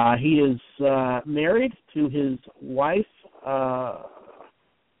he is married to his wife.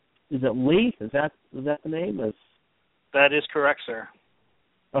 Is it Lee? Is that the name? That is correct, sir.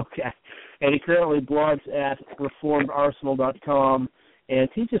 Okay. And he currently blogs at reformedarsenal.com and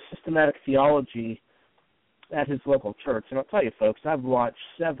teaches systematic theology at his local church. And I'll tell you, folks, I've watched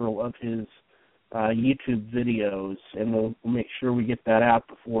several of his YouTube videos, and we'll make sure we get that out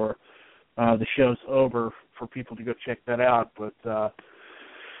before the show's over for people to go check that out. But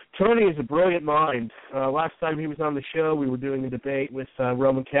Tony is a brilliant mind. Last time he was on the show, we were doing a debate with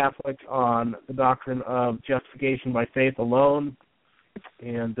Roman Catholic on the doctrine of justification by faith alone,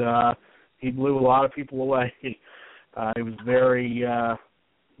 and he blew a lot of people away. He was very,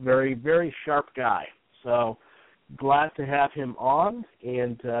 very sharp guy. So glad to have him on,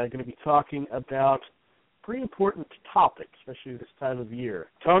 and going to be talking about pretty important topics, especially this time of year.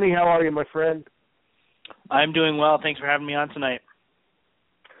 Tony, how are you, my friend? I'm doing well. Thanks for having me on tonight.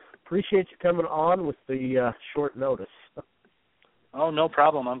 Appreciate you coming on with the short notice. Oh, no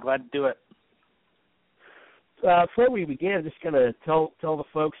problem. I'm glad to do it. Before we begin, just going to tell the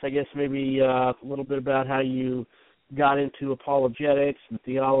folks, I guess, maybe a little bit about how you got into apologetics and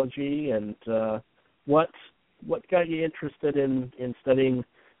theology, and what got you interested in studying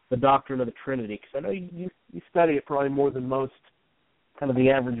the doctrine of the Trinity? Because I know you study it probably more than most, kind of the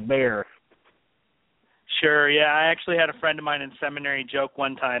average bear. Sure, yeah. I actually had a friend of mine in seminary joke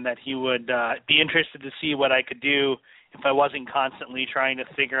one time that he would be interested to see what I could do if I wasn't constantly trying to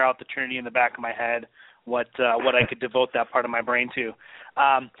figure out the Trinity in the back of my head, what I could devote that part of my brain to.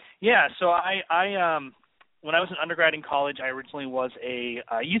 So I when I was an undergrad in college, I originally was a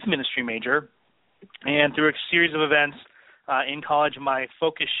youth ministry major, and through a series of events in college, my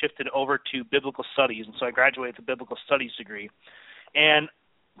focus shifted over to biblical studies, and so I graduated with a biblical studies degree. And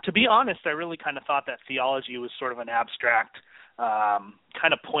to be honest, I really kind of thought that theology was sort of an abstract,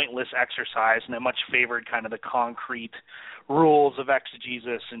 kind of pointless exercise, and I much favored kind of the concrete rules of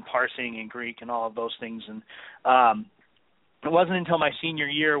exegesis and parsing in Greek and all of those things. And it wasn't until my senior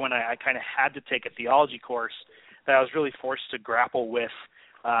year when I kind of had to take a theology course that I was really forced to grapple with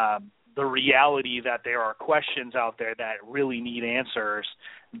the reality that there are questions out there that really need answers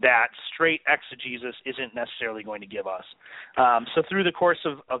that straight exegesis isn't necessarily going to give us. So through the course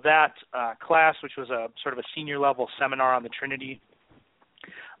of that class, which was a sort of a senior level seminar on the Trinity,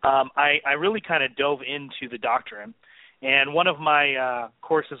 I really kind of dove into the doctrine. And one of my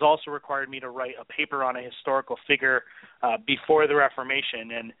courses also required me to write a paper on a historical figure before the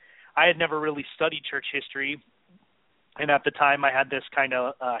Reformation. And I had never really studied church history. And at the time, I had this kind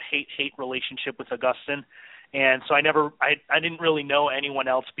of hate-hate relationship with Augustine, and so I didn't really know anyone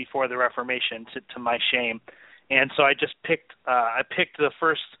else before the Reformation, to my shame. And so I just picked the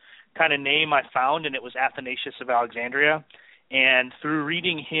first kind of name I found, and it was Athanasius of Alexandria. And through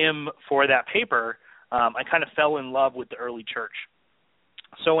reading him for that paper, I kind of fell in love with the early church.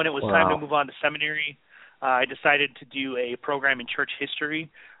 So when it was time to move on to seminary, I decided to do a program in church history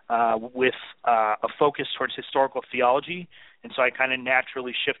with a focus towards historical theology, and so I kind of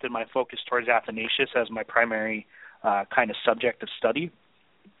naturally shifted my focus towards Athanasius as my primary kind of subject of study.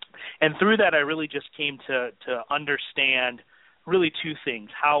 And through that, I really just came to understand really two things: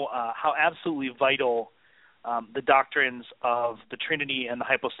 how absolutely vital the doctrines of the Trinity and the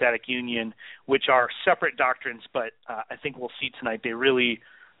hypostatic union, which are separate doctrines, but I think we'll see tonight they really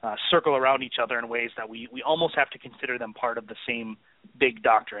circle around each other in ways that we almost have to consider them part of the same big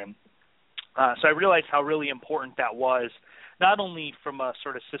doctrine. So I realized how really important that was, not only from a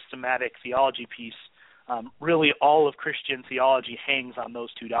sort of systematic theology piece. Really all of Christian theology hangs on those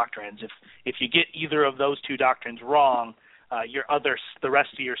two doctrines. If you get either of those two doctrines wrong, the rest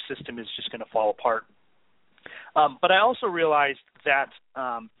of your system is just going to fall apart. But I also realized that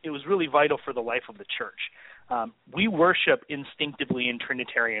it was really vital for the life of the church. We worship instinctively in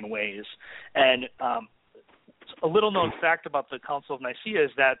Trinitarian ways, and a little-known fact about the Council of Nicaea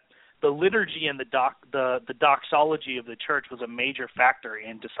is that the liturgy and the doxology of the church was a major factor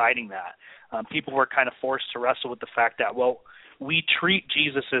in deciding that. People were kind of forced to wrestle with the fact that, well, we treat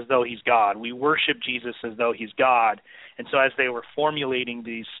Jesus as though he's God. We worship Jesus as though he's God. And so as they were formulating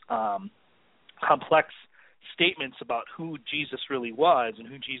these complex statements about who Jesus really was and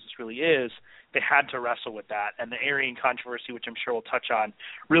who Jesus really is, they had to wrestle with that. And the Arian controversy, which I'm sure we'll touch on,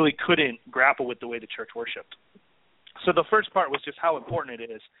 really couldn't grapple with the way the church worshipped. So the first part was just how important it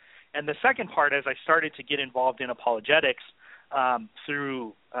is. And the second part, as I started to get involved in apologetics,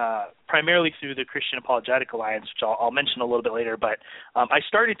 primarily through the Christian Apologetic Alliance, which I'll mention a little bit later, but I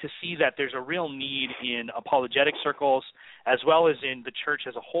started to see that there's a real need in apologetic circles as well as in the church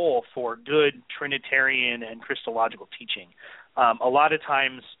as a whole for good Trinitarian and Christological teaching. A lot of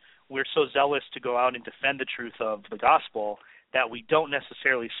times we're so zealous to go out and defend the truth of the gospel that we don't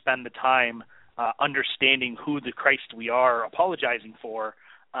necessarily spend the time understanding who the Christ we are apologizing for,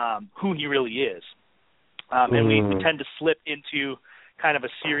 who he really is. And we tend to slip into kind of a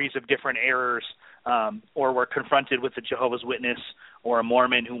series of different errors, or we're confronted with a Jehovah's Witness or a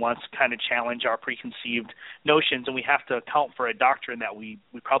Mormon who wants to kind of challenge our preconceived notions, and we have to account for a doctrine that we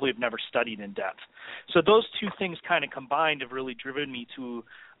probably have never studied in depth. So those two things kind of combined have really driven me to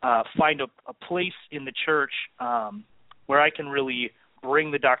find a place in the church where I can really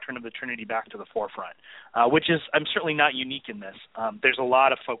bring the doctrine of the Trinity back to the forefront, which is, I'm certainly not unique in this. There's a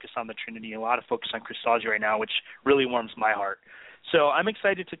lot of focus on the Trinity, a lot of focus on Christology right now, which really warms my heart. So I'm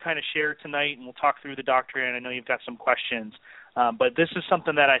excited to kind of share tonight, and we'll talk through the doctrine. I know you've got some questions, but this is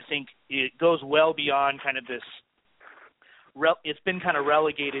something that I think it goes well beyond kind of this, it's been kind of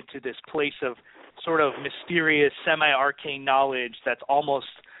relegated to this place of sort of mysterious, semi-arcane knowledge that's almost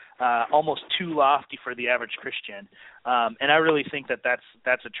too lofty for the average Christian, and I really think that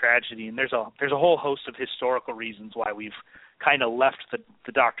that's a tragedy. And there's a whole host of historical reasons why we've kind of left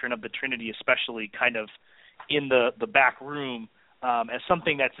the doctrine of the Trinity, especially kind of in the back room, as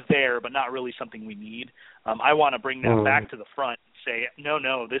something that's there but not really something we need. I want to bring that back to the front and say,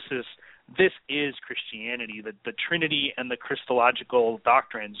 no, this is Christianity. The Trinity and the Christological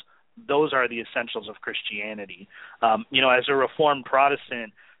doctrines, those are the essentials of Christianity. As a Reformed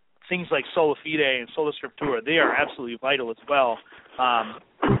Protestant, things like sola fide and sola scriptura, they are absolutely vital as well.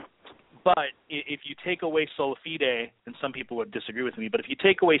 But if you take away sola fide, and some people would disagree with me, but if you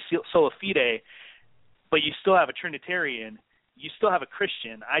take away sola fide, but you still have a Trinitarian, you still have a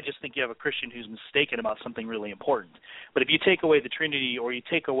Christian. I just think you have a Christian who's mistaken about something really important. But if you take away the Trinity or you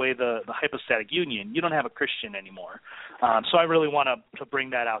take away the hypostatic union, you don't have a Christian anymore. So I really want to bring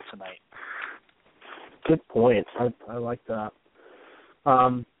that out tonight. Good point. I like that.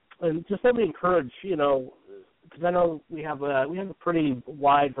 And just let me encourage, because I know we have a pretty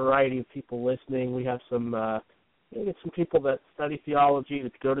wide variety of people listening. We have some people that study theology,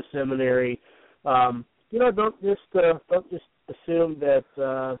 that go to seminary. Don't just assume that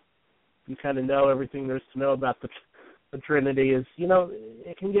you kind of know everything there's to know about the Trinity.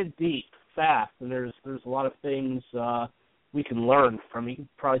 It can get deep fast, and there's a lot of things we can learn from. You can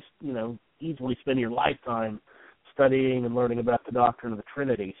probably easily spend your lifetime studying and learning about the doctrine of the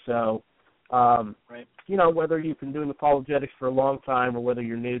Trinity. So, right. Whether you've been doing apologetics for a long time or whether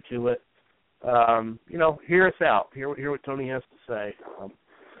you're new to it, hear us out. Hear what Tony has to say.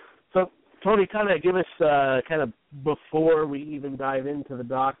 So, Tony, kind of give us, before we even dive into the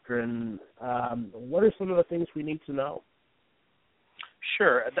doctrine, what are some of the things we need to know?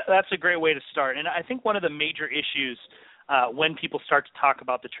 Sure. That's a great way to start. And I think one of the major issues when people start to talk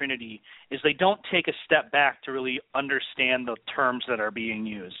about the Trinity is they don't take a step back to really understand the terms that are being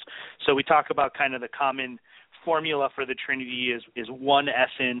used. So we talk about kind of the common formula for the Trinity is one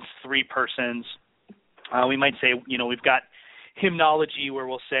essence, three persons. We might say, we've got hymnology where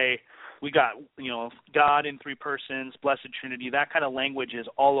we'll say we got, God in three persons, blessed Trinity. That kind of language is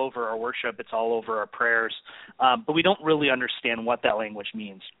all over our worship. It's all over our prayers. But we don't really understand what that language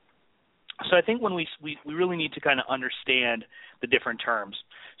means. So I think when we really need to kind of understand the different terms.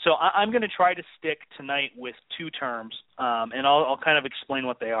 So I'm going to try to stick tonight with two terms, and I'll kind of explain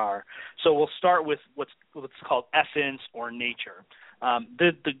what they are. So we'll start with what's called essence or nature.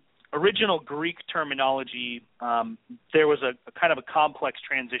 The original Greek terminology, there was a kind of a complex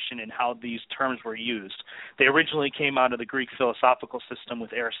transition in how these terms were used. They originally came out of the Greek philosophical system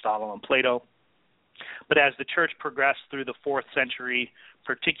with Aristotle and Plato. But as the church progressed through the 4th century,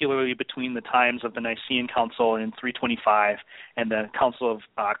 particularly between the times of the Nicene Council in 325 and the Council of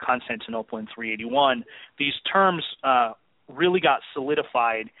Constantinople in 381, these terms really got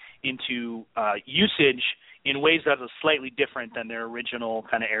solidified into usage in ways that are slightly different than their original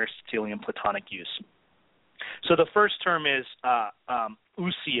kind of Aristotelian Platonic use. So the first term is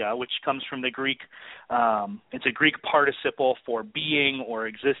ousia, which comes from the Greek. It's a Greek participle for being or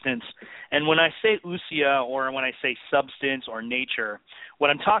existence. And when I say ousia, or when I say substance or nature, what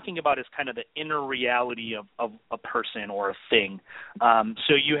I'm talking about is kind of the inner reality of a person or a thing.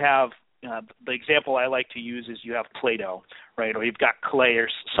 So you have the example I like to use is you have Play-Doh, right? Or you've got clay or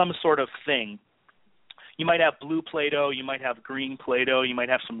some sort of thing. You might have blue Play-Doh, you might have green Play-Doh, you might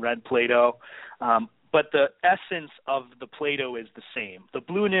have some red Play-Doh, but the essence of the Play-Doh is the same. The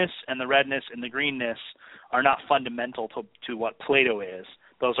blueness and the redness and the greenness are not fundamental to what Play-Doh is.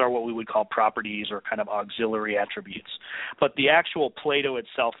 Those are what we would call properties or kind of auxiliary attributes. But the actual Play-Doh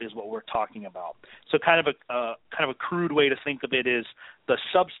itself is what we're talking about. So kind of a crude way to think of it is the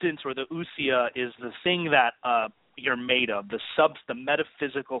substance or the ousia is the thing that you're made of, the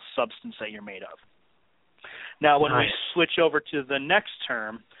metaphysical substance that you're made of. Now, when we switch over to the next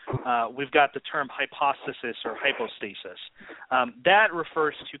term, we've got the term hypostasis or hypostasis. That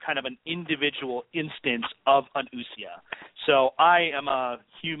refers to kind of an individual instance of an ousia. So I am a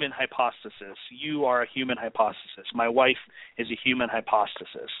human hypostasis. You are a human hypostasis. My wife is a human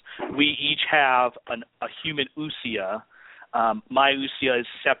hypostasis. We each have a human ousia. My ousia is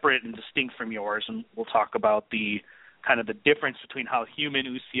separate and distinct from yours, and we'll talk about the difference between how human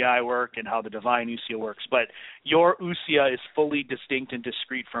ousia work and how the divine ousia works. But your ousia is fully distinct and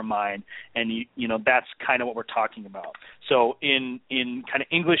discrete from mine, and you know that's kind of what we're talking about. So in kind of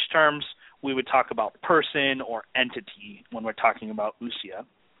English terms, we would talk about person or entity when we're talking about ousia.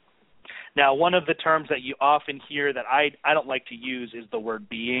 Now, one of the terms that you often hear that I don't like to use is the word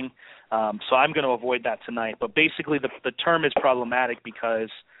being, so I'm going to avoid that tonight. But basically the term is problematic because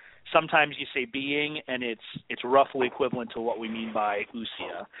sometimes you say being, and it's roughly equivalent to what we mean by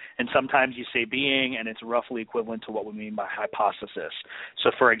ousia. And sometimes you say being, and it's roughly equivalent to what we mean by hypostasis.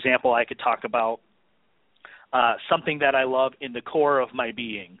 So, for example, I could talk about something that I love in the core of my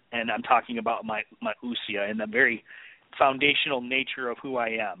being, and I'm talking about my ousia and the very foundational nature of who I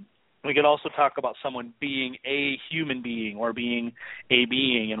am. We could also talk about someone being a human being or being a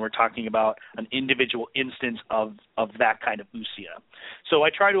being, and we're talking about an individual instance of that kind of ousia. So I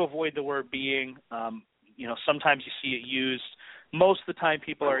try to avoid the word being. Sometimes you see it used. Most of the time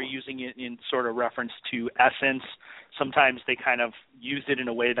people are using it in sort of reference to essence. Sometimes they kind of use it in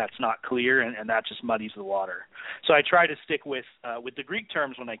a way that's not clear, and that just muddies the water. So I try to stick with the Greek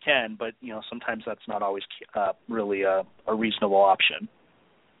terms when I can, but sometimes that's not always really a reasonable option.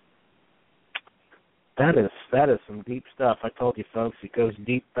 That is some deep stuff. I told you, folks, it goes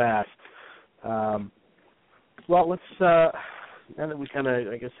deep fast. Well, let's now that we kind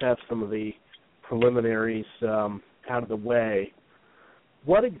of, I guess, have some of the preliminaries out of the way.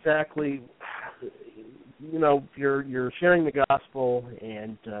 What exactly, you're sharing the gospel,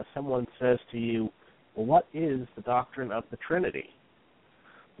 and someone says to you, "Well, what is the doctrine of the Trinity?"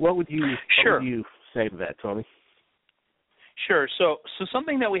 What would you say to that, Tony? Sure. So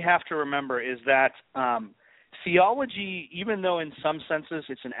something that we have to remember is that theology, even though in some senses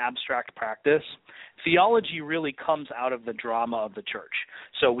it's an abstract practice, theology really comes out of the drama of the church.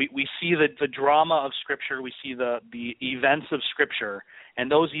 So we see the drama of Scripture, we see the events of Scripture, and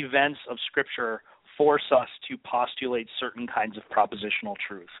those events of Scripture force us to postulate certain kinds of propositional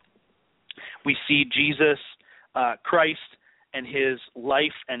truth. We see Jesus Christ and his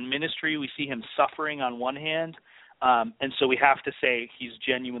life and ministry. We see him suffering on one hand, and so we have to say he's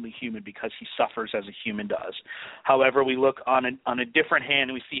genuinely human because he suffers as a human does. However, we look on a different hand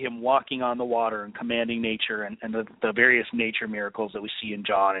and we see him walking on the water and commanding nature and the various nature miracles that we see in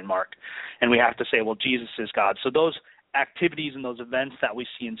John and Mark. And we have to say, well, Jesus is God. So those activities and those events that we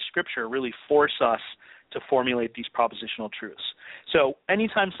see in Scripture really force us to formulate these propositional truths. So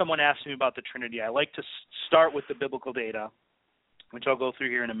anytime someone asks me about the Trinity, I like to start with the biblical data, which I'll go through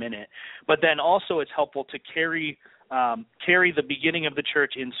here in a minute. But then also it's helpful to carry the beginning of the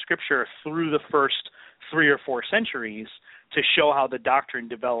church in Scripture through the first 3 or 4 centuries to show how the doctrine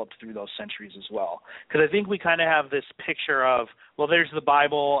developed through those centuries as well. Because I think we kind of have this picture of, well, there's the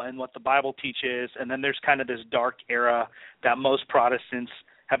Bible and what the Bible teaches, and then there's kind of this dark era that most Protestants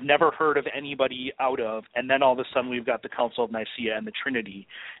have never heard of anybody out of, and then all of a sudden we've got the Council of Nicaea and the Trinity,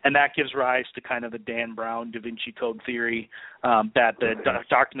 and that gives rise to kind of the Dan Brown Da Vinci Code theory that the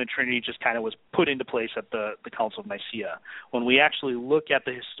doctrine of the Trinity just kind of was put into place at the Council of Nicaea. When we actually look at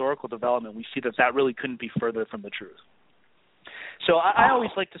the historical development, we see that really couldn't be further from the truth. So I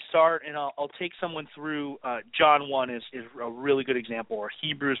always like to start, and I'll take someone through John 1 is a really good example, or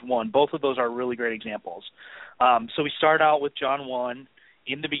Hebrews 1. Both of those are really great examples. So we start out with John 1.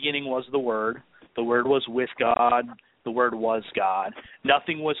 In the beginning was the Word. The Word was with God. the Word was God.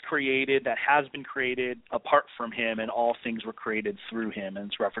 Nothing was created that has been created apart from him, and all things were created through him,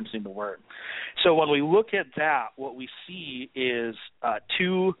 and it's referencing the Word. So when we look at that, what we see is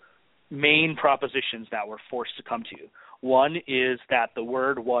two main propositions that we're forced to come to. One is that the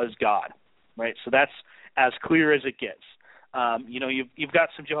Word was God, right? So that's as clear as it gets. You've got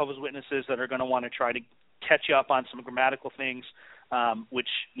some Jehovah's Witnesses that are going to want to try to catch you up on some grammatical things, which,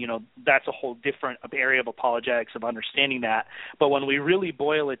 that's a whole different area of apologetics of understanding that. But when we really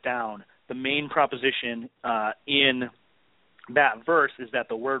boil it down, the main proposition in that verse is that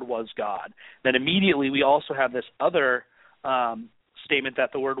the Word was God. Then immediately we also have this other statement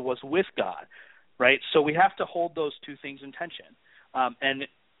that the Word was with God, right? So we have to hold those two things in tension.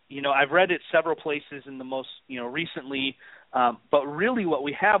 I've read it several places in the most, recently, but really what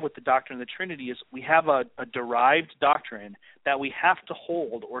we have with the doctrine of the Trinity is we have a derived doctrine that we have to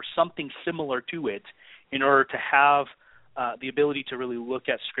hold, or something similar to it, in order to have the ability to really look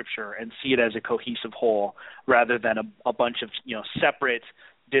at Scripture and see it as a cohesive whole, rather than a bunch of separate,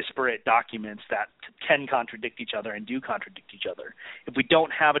 disparate documents that can contradict each other and do contradict each other. If we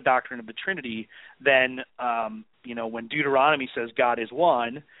don't have a doctrine of the Trinity, then when Deuteronomy says God is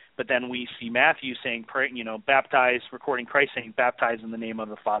one, but then we see Matthew saying, baptize, recording Christ saying, baptize in the name of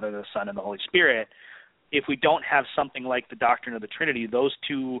the Father, the Son, and the Holy Spirit. If we don't have something like the doctrine of the Trinity, those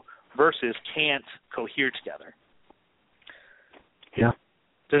two verses can't cohere together. Yeah.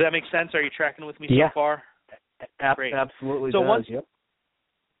 Does that make sense? Are you tracking with me so far? Great. Absolutely so does.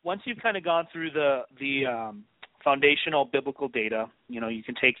 Once you've kind of gone through the foundational biblical data, you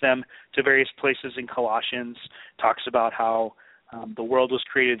can take them to various places in Colossians. Talks about how the world was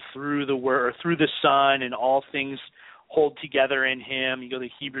created through the Word, or through the Son, and all things hold together in him. You go to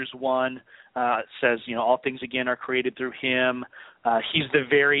Hebrews 1, it says, all things again are created through him. He's the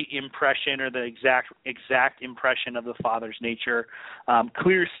very impression, or the exact impression of the Father's nature.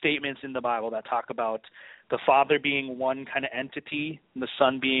 Clear statements in the Bible that talk about the Father being one kind of entity, and the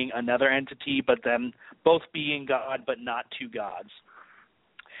Son being another entity, but then both being God, but not two gods.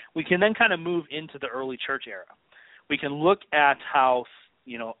 We can then kind of move into the early church era. We can look at how,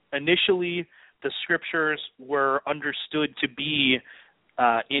 initially the Scriptures were understood to be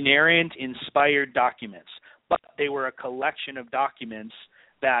inerrant, inspired documents, but they were a collection of documents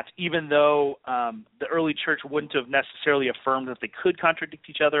that, even though the early church wouldn't have necessarily affirmed that they could contradict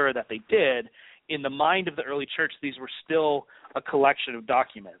each other, or that they did, in the mind of the early church, these were still a collection of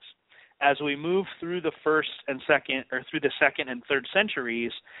documents. As we move through the second and third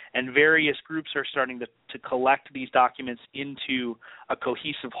centuries, and various groups are starting to collect these documents into a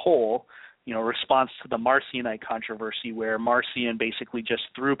cohesive whole, response to the Marcionite controversy, where Marcion basically just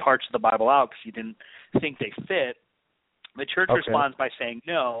threw parts of the Bible out because he didn't think they fit, the church responds by saying,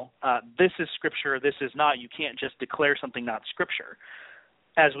 no, this is Scripture, this is not. You can't just declare something not Scripture.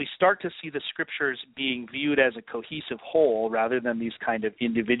 As we start to see the Scriptures being viewed as a cohesive whole rather than these kind of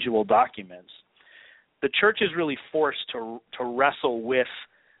individual documents, the church is really forced to wrestle with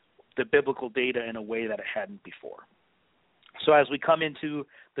the biblical data in a way that it hadn't before. So as we come into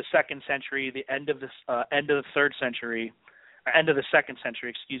the second century, the end of the second century,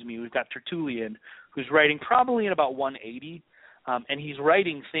 we've got Tertullian, who's writing probably in about 180, and he's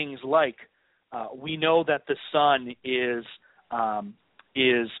writing things like, we know that the Son is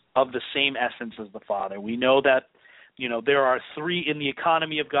of the same essence as the Father. We know that, there are three in the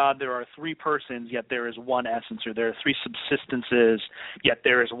economy of God, there are three persons, yet there is one essence, or there are three subsistences, yet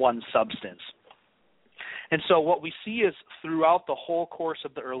there is one substance. And so what we see is, throughout the whole course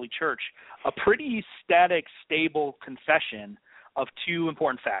of the early church, a pretty static, stable confession of two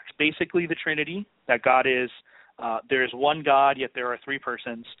important facts. Basically the Trinity, that God is, there is one God, yet there are three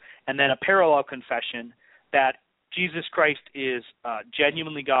persons, and then a parallel confession that Jesus Christ is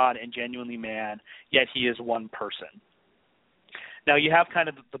genuinely God and genuinely man, yet he is one person. Now you have kind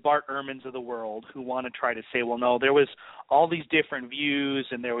of the Bart Ehrmans of the world who want to try to say, well, no, there was all these different views,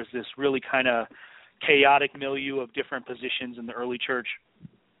 and there was this really kind of chaotic milieu of different positions in the early church,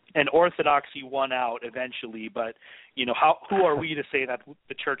 and orthodoxy won out eventually, but who are we to say that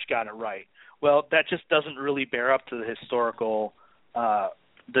the church got it right? Well, that just doesn't really bear up to the historical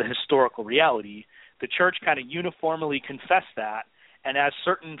reality. The church kind of uniformly confessed that, and as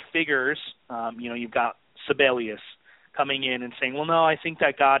certain figures, you've got Sibelius coming in and saying, well, no, I think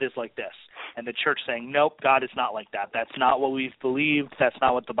that God is like this, and the church saying, nope, God is not like that. That's not what we've believed. That's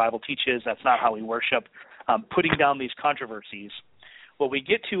not what the Bible teaches. That's not how we worship. Putting down these controversies. What we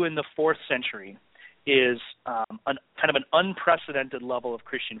get to in the 4th century is kind of an unprecedented level of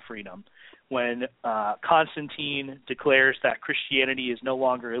Christian freedom when Constantine declares that Christianity is no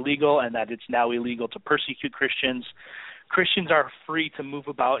longer illegal and that it's now illegal to persecute Christians. Christians are free to move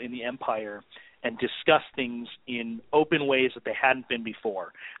about in the empire and discuss things in open ways that they hadn't been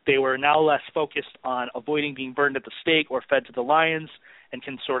before. They were now less focused on avoiding being burned at the stake or fed to the lions, and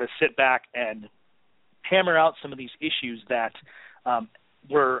can sort of sit back and hammer out some of these issues that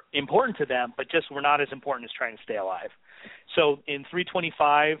were important to them, but just were not as important as trying to stay alive. So in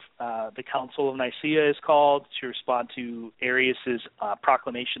 325, the Council of Nicaea is called to respond to Arius'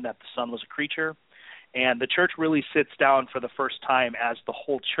 proclamation that the Son was a creature. And the church really sits down for the first time as the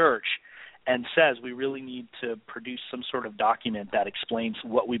whole church and says we really need to produce some sort of document that explains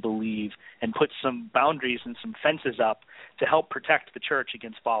what we believe and put some boundaries and some fences up to help protect the church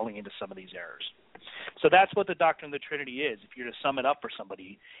against falling into some of these errors. So that's what the doctrine of the Trinity is. If you're to sum it up for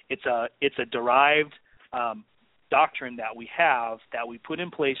somebody, it's a derived doctrine that we have that we put in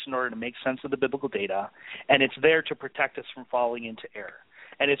place in order to make sense of the biblical data, and it's there to protect us from falling into error.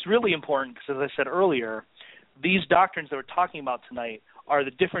 And it's really important because, as I said earlier, these doctrines that we're talking about tonight are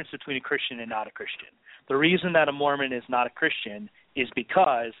the difference between a Christian and not a Christian. The reason that a Mormon is not a Christian is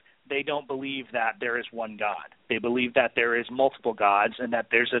because they don't believe that there is one God. They believe that there is multiple gods and that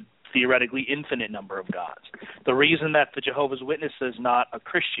there's a theoretically infinite number of gods. The reason that the Jehovah's Witness is not a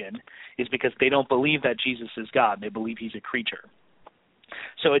Christian is because they don't believe that Jesus is God. They believe he's a creature.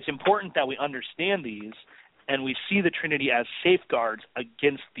 So it's important that we understand these and we see the Trinity as safeguards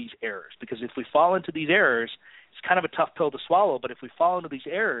against these errors, because if we fall into these errors, it's kind of a tough pill to swallow, but if we fall into these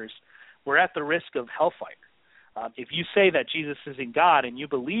errors, we're at the risk of hellfire. If you say that Jesus isn't God and you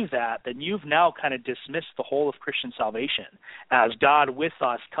believe that, then you've now kind of dismissed the whole of Christian salvation as God with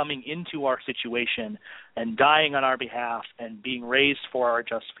us coming into our situation and dying on our behalf and being raised for our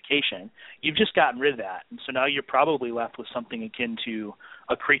justification. You've just gotten rid of that. And so now you're probably left with something akin to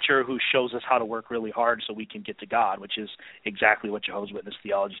a creature who shows us how to work really hard so we can get to God, which is exactly what Jehovah's Witness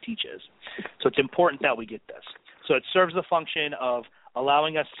theology teaches. So it's important that we get this. So it serves the function of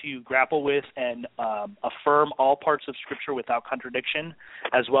allowing us to grapple with and affirm all parts of Scripture without contradiction,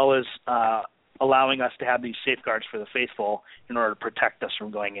 as well as allowing us to have these safeguards for the faithful in order to protect us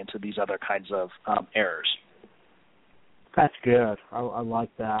from going into these other kinds of errors. That's good. I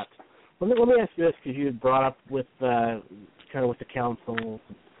like that. Let me ask you this, because you had brought up with kind of with the Council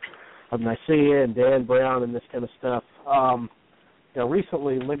of Nicaea and Dan Brown and this kind of stuff.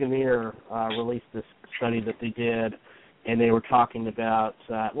 Recently Ligonier released this study that they did, and they were talking about,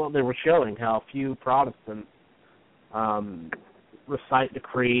 they were showing how few Protestants recite the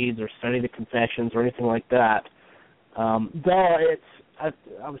creeds or study the confessions or anything like that. Though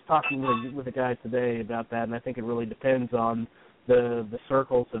I was talking with a guy today about that, and I think it really depends on the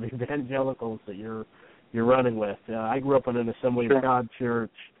circles of evangelicals that you're running with. I grew up in an Assembly of God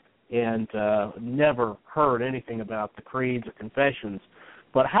church and never heard anything about the creeds or confessions.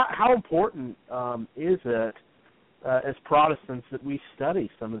 But how important is it as Protestants that we study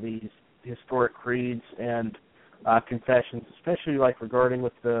some of these historic creeds and confessions, especially like regarding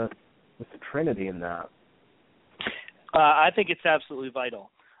with the Trinity in that? I think it's absolutely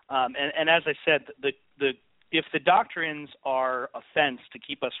vital. And as I said, if the doctrines are a fence to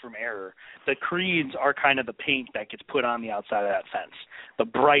keep us from error, the creeds are kind of the paint that gets put on the outside of that fence. The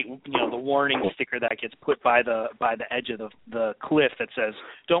bright, the warning sticker that gets put by the edge of the cliff that says,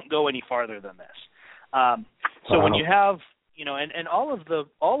 "Don't go any farther than this." So when you have, and all of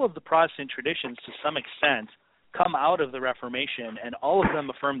the Protestant traditions to some extent come out of the Reformation, and all of them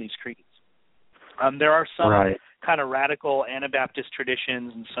affirm these creeds. There are some kind of radical Anabaptist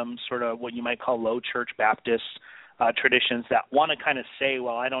traditions and some sort of what you might call low church Baptist traditions that want to kind of say,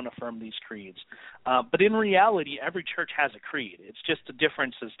 well, I don't affirm these creeds. But in reality, every church has a creed. It's just a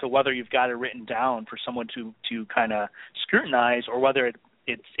difference as to whether you've got it written down for someone to kind of scrutinize or whether it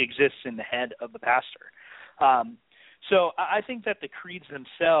exists in the head of the pastor. So I think that the creeds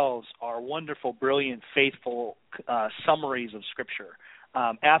themselves are wonderful, brilliant, faithful summaries of Scripture.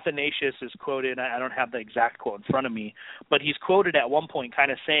 Athanasius is quoted, I don't have the exact quote in front of me, but he's quoted at one point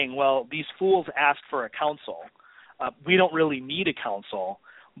kind of saying, well, these fools asked for a council. We don't really need a council,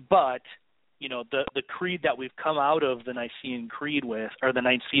 but the creed that we've come out of the Nicene Creed with, or the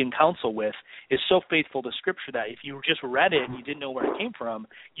Nicene Council with, is so faithful to Scripture that if you just read it and you didn't know where it came from,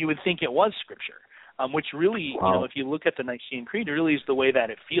 you would think it was Scripture. Which really, if you look at the Nicene Creed, it really is the way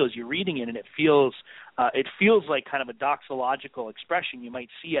that it feels. You're reading it, and it feels like kind of a doxological expression you might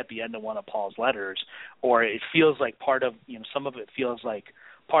see at the end of one of Paul's letters, or it feels like part of, some of it feels like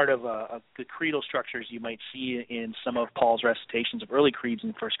part of the creedal structures you might see in some of Paul's recitations of early creeds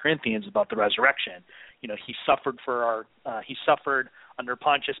in 1 Corinthians about the resurrection. He suffered under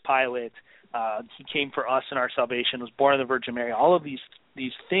Pontius Pilate. He came for us in our salvation, was born of the Virgin Mary. All of these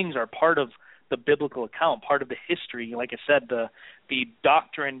things are part of the biblical account, part of the history. Like I said, the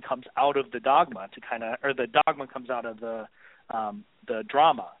doctrine comes out of the dogma the dogma comes out of the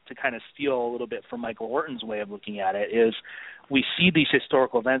drama, to kind of steal a little bit from Michael Orton's way of looking at it. Is we see these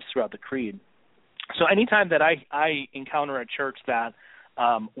historical events throughout the creed. So anytime that I encounter a church that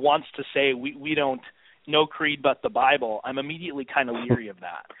wants to say we don't know creed but the Bible, I'm immediately kind of leery of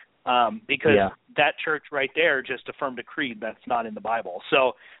that. Because that church right there just affirmed a creed that's not in the Bible.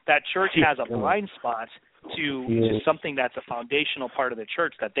 So that church has a blind spot to something that's a foundational part of the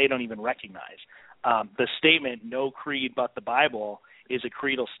church that they don't even recognize. The statement, no creed but the Bible, is a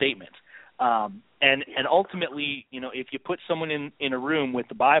creedal statement. And ultimately, if you put someone in a room with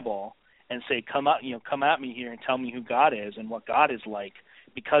the Bible and say, come at me here and tell me who God is and what God is like,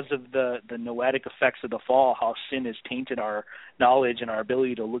 because of the noetic effects of the fall, how sin has tainted our knowledge and our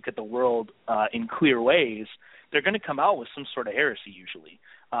ability to look at the world in clear ways, they're going to come out with some sort of heresy usually.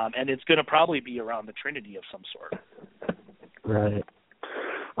 And it's going to probably be around the Trinity of some sort. Right.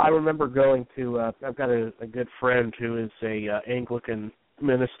 I remember going to, I've got a good friend who is a Anglican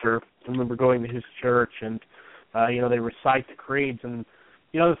minister. I remember going to his church and, they recite the creeds. And,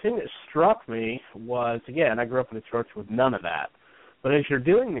 the thing that struck me was, again, I grew up in a church with none of that. But as you're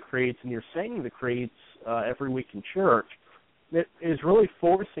doing the creeds and you're saying the creeds every week in church, it is really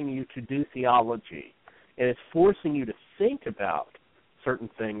forcing you to do theology. And it's forcing you to think about certain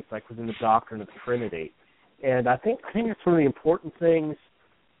things, like within the doctrine of the Trinity. And I think it's one of the important things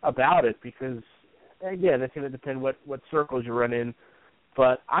about it, because, again, it's going to depend what circles you run in.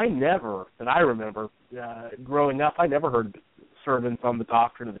 But I remember growing up, I never heard sermons on the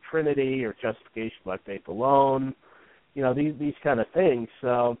doctrine of the Trinity or justification by faith alone. These kind of things.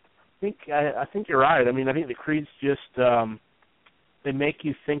 So I think you're right. I mean, I think the creeds just they make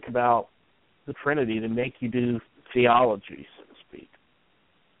you think about the Trinity. They make you do theology, so to speak.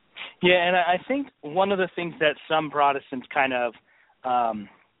 Yeah, and I think one of the things that some Protestants kind of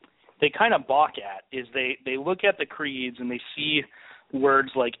balk at is they look at the creeds and they see words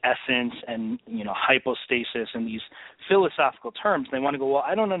like essence and hypostasis and these philosophical terms. They want to go, well,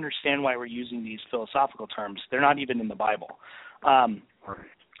 I don't understand why we're using these philosophical terms. They're not even in the Bible.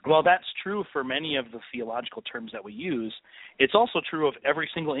 Well, that's true for many of the theological terms that we use. It's also true of every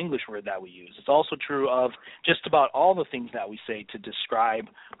single English word that we use. It's also true of just about all the things that we say to describe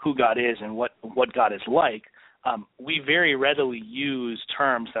who God is and what God is like. We very readily use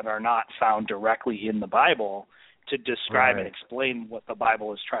terms that are not found directly in the Bible to describe and explain what the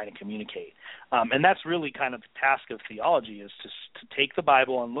Bible is trying to communicate. And that's really kind of the task of theology, is to take the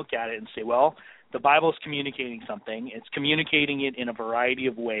Bible and look at it and say, well, the Bible is communicating something. It's communicating it in a variety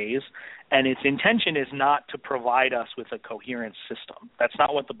of ways, and its intention is not to provide us with a coherent system. That's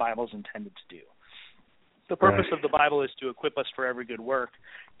not what the Bible is intended to do. The purpose of the Bible is to equip us for every good work,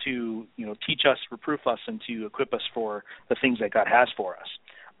 to teach us, reproof us, and to equip us for the things that God has for us.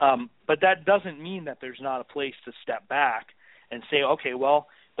 But that doesn't mean that there's not a place to step back and say, okay, well,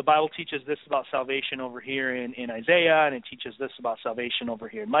 the Bible teaches this about salvation over here in Isaiah, and it teaches this about salvation over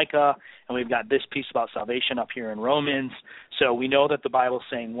here in Micah, and we've got this piece about salvation up here in Romans. So we know that the Bible is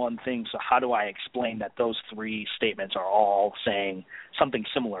saying one thing, so how do I explain that those three statements are all saying something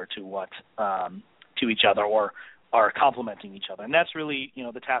similar to what to each other, or are complementing each other? And that's really,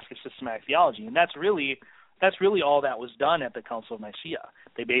 the task of systematic theology, and that's really all that was done at the Council of Nicaea.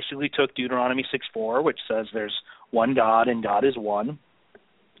 They basically took Deuteronomy 6:4, which says there's one God and God is one,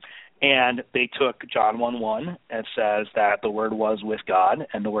 and they took John 1:1 and says that the Word was with God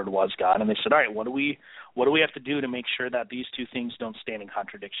and the Word was God, and they said, all right, what do we have to do to make sure that these two things don't stand in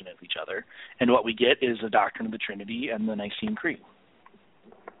contradiction of each other? And what we get is the doctrine of the Trinity and the Nicene Creed.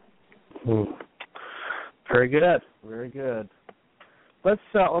 Very good. Very good. Let's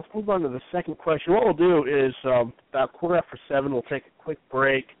move on to the second question. What we'll do is about 7:15, we'll take a quick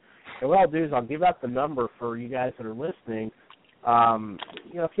break. And what I'll do is I'll give out the number for you guys that are listening.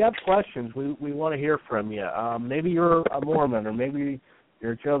 If you have questions, we want to hear from you. Maybe you're a Mormon, or maybe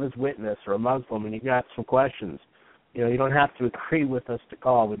you're a Jehovah's Witness or a Muslim, and you've got some questions. You don't have to agree with us to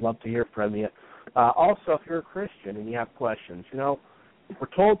call. We'd love to hear from you. Also, if you're a Christian and you have questions, we're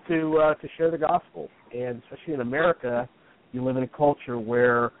told to share the gospel, and especially in America, you live in a culture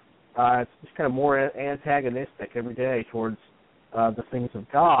where it's just kind of more antagonistic every day towards the things of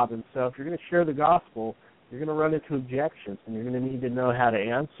God. And so if you're going to share the gospel, you're going to run into objections, and you're going to need to know how to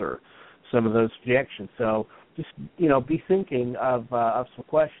answer some of those objections. So just be thinking of some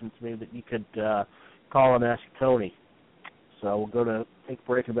questions maybe that you could call and ask Tony. So we'll go to take a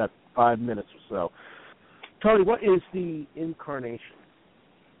break in about 5 minutes or so. Tony, what is the incarnation?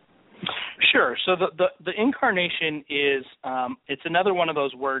 Sure. So the incarnation is it's another one of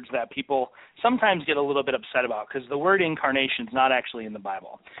those words that people sometimes get a little bit upset about, because the word incarnation is not actually in the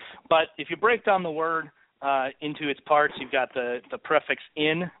Bible. But if you break down the word into its parts, you've got the prefix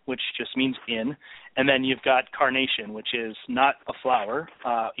in, which just means in, and then you've got carnation, which is not a flower,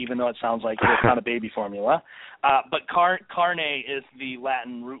 even though it sounds like it's not a baby formula. But carne is the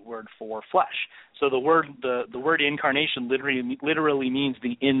Latin root word for flesh. So the word incarnation literally means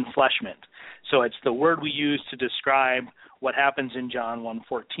the infleshment. So it's the word we use to describe what happens in John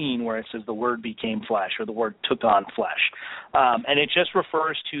 1:14, where it says the Word became flesh, or the Word took on flesh, and it just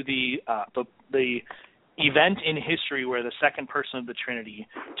refers to the event in history where the second person of the Trinity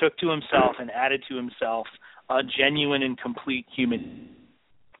took to himself and added to himself a genuine and complete human.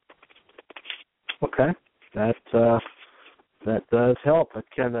 Okay, that does help. That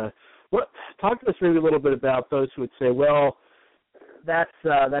kind of talk to us maybe a little bit about those who would say, well, that's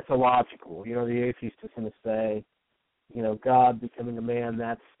illogical. The atheist is going to say, God becoming a man,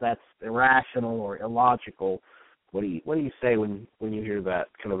 that's irrational or illogical. What do you say when you hear that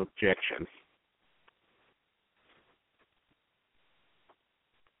kind of objection?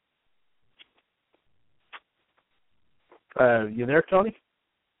 You there, Tony?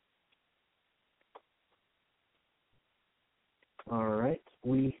 All right.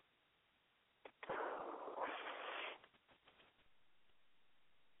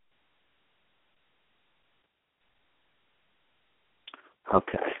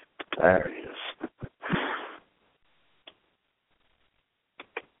 Okay. There he is.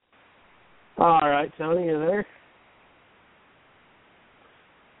 All right, Tony, you there?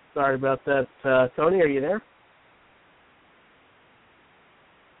 Sorry about that. Tony, are you there?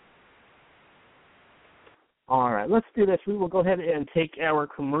 All right, let's do this. We will go ahead and take our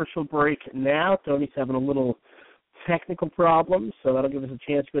commercial break now. Tony's having a little technical problem, so that'll give us a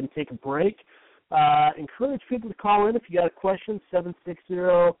chance to go ahead and take a break. Encourage people to call in if you got a question,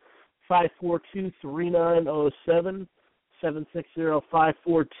 760-542-3907,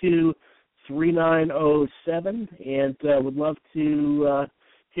 760-542-3907, and would love to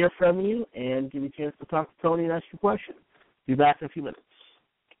hear from you and give you a chance to talk to Tony and ask your question. Be back in a few minutes.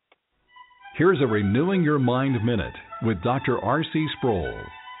 Here's a Renewing Your Mind Minute with Dr. R.C. Sproul.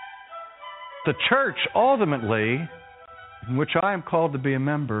 The church, ultimately, in which I am called to be a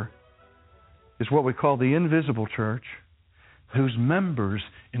member, is what we call the invisible church, whose members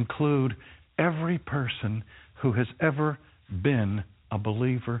include every person who has ever been a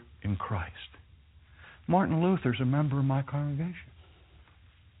believer in Christ. Martin Luther's a member of my congregation.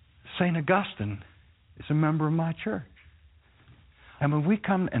 St. Augustine is a member of my church. And when we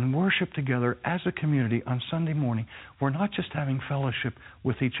come and worship together as a community on Sunday morning, we're not just having fellowship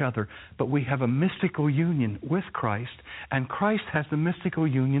with each other, but we have a mystical union with Christ, and Christ has the mystical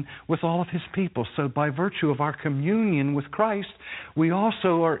union with all of His people. So by virtue of our communion with Christ, we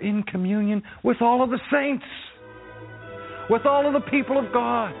also are in communion with all of the saints, with all of the people of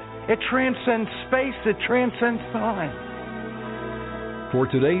God. It transcends space, it transcends time. For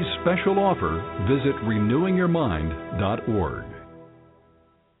today's special offer, visit renewingyourmind.org.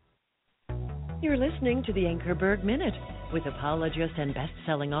 You're listening to the Ankerberg Minute with apologist and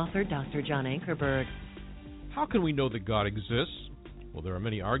best-selling author Dr. John Ankerberg. How can we know that God exists? Well, there are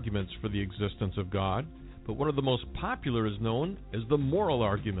many arguments for the existence of God, but one of the most popular is known as the moral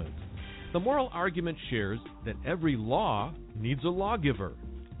argument. The moral argument shares that every law needs a lawgiver,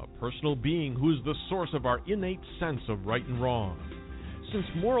 a personal being who is the source of our innate sense of right and wrong. Since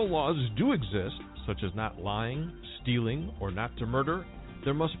moral laws do exist, such as not lying, stealing, or not to murder,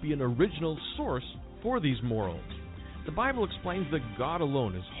 there must be an original source for these morals. The Bible explains that God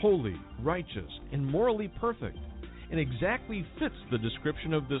alone is holy, righteous, and morally perfect, and exactly fits the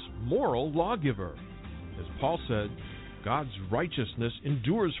description of this moral lawgiver. As Paul said, God's righteousness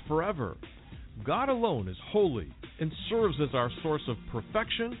endures forever. God alone is holy and serves as our source of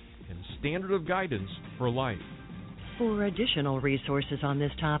perfection and standard of guidance for life. For additional resources on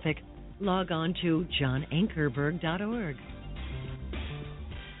this topic, log on to johnankerberg.org.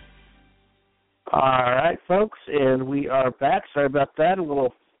 All right, folks, and we are back. Sorry about that, a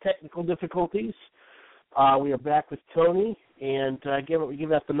little technical difficulties. We are back with Tony, and again, we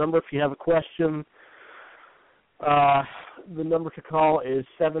give out the number if you have a question. The number to call is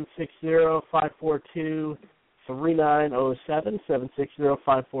 760-542-3907,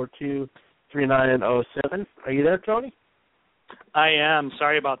 760-542-3907. Are you there, Tony? I am.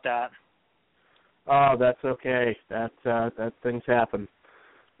 Sorry about that. Oh, that's okay. That things happen.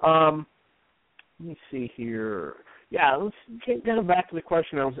 Let me see here. Yeah, let's get back to the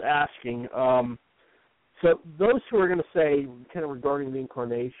question I was asking. So those who are going to say, kind of regarding the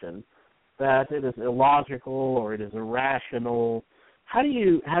incarnation, that it is illogical or it is irrational, how do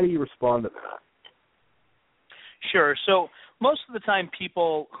you respond to that? Sure. So most of the time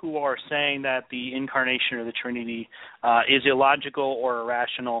people who are saying that the incarnation or the Trinity is illogical or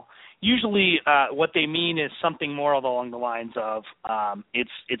irrational, usually what they mean is something more along the lines of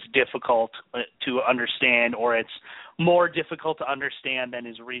it's difficult to understand, or it's more difficult to understand than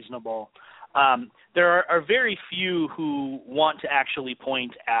is reasonable. There are very few who want to actually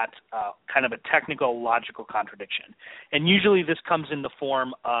point at kind of a technical logical contradiction. And usually this comes in the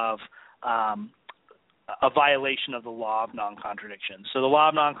form of a violation of the law of non-contradiction. So the law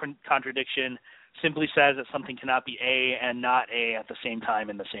of non-contradiction simply says that something cannot be A and not A at the same time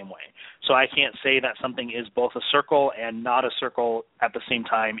in the same way. So I can't say that something is both a circle and not a circle at the same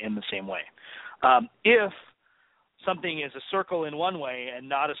time in the same way. If something is a circle in one way and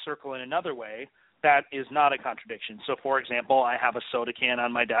not a circle in another way, that is not a contradiction. So, for example, I have a soda can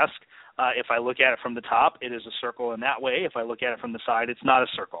on my desk. If I look at it from the top, it is a circle in that way. If I look at it from the side, it's not a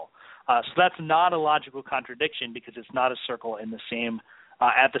circle. So that's not a logical contradiction because it's not a circle in the same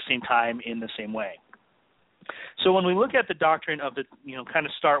at the same time in the same way. So when we look at the doctrine of the, kind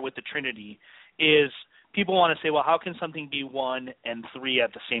of start with the Trinity, is people want to say, well, how can something be 1 and 3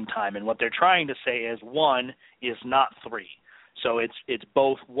 at the same time? And what they're trying to say is 1 is not 3. So it's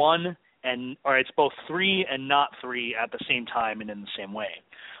both 1 or it's both 3 and not 3 at the same time and in the same way.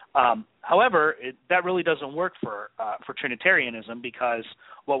 However, that really doesn't work for Trinitarianism, because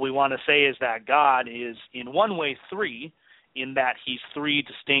what we want to say is that God is in one way 3, in that he's 3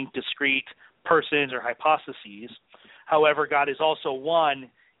 distinct, discrete persons or hypostases. However, God is also 1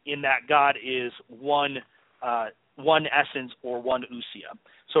 in that God is one essence or one ousia.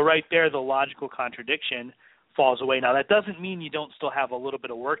 So right there, the logical contradiction falls away. Now, that doesn't mean you don't still have a little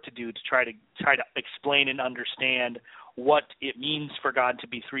bit of work to do to try to explain and understand what it means for God to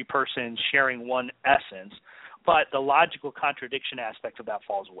be 3 persons sharing one essence, but the logical contradiction aspect of that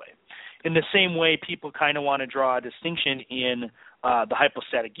falls away. In the same way, people kind of want to draw a distinction in the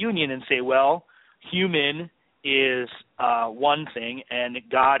hypostatic union and say, well, human is one thing and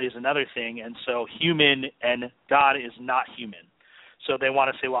God is another thing, and so human and God is not human. So they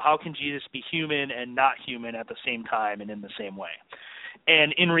want to say, well, how can Jesus be human and not human at the same time and in the same way?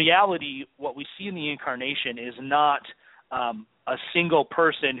 And in reality, what we see in the incarnation is not a single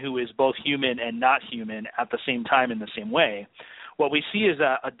person who is both human and not human at the same time in the same way. What we see is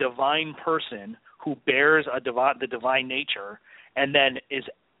a divine person who bears the divine nature and then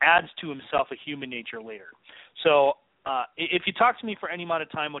adds to himself a human nature later. So if you talk to me for any amount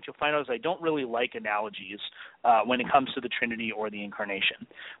of time, what you'll find out is I don't really like analogies when it comes to the Trinity or the incarnation.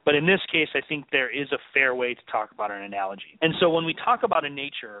 But in this case, I think there is a fair way to talk about an analogy. And so when we talk about a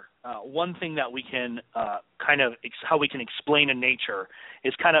nature, one thing that we can how we can explain a nature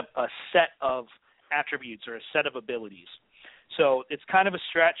is kind of a set of attributes or a set of abilities. So it's kind of a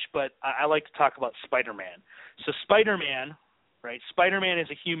stretch, but I like to talk about Spider-Man. So Spider-Man, right? Spider-Man is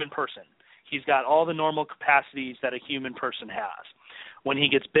a human person. He's got all the normal capacities that a human person has. When he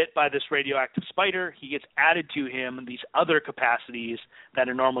gets bit by this radioactive spider, he gets added to him these other capacities that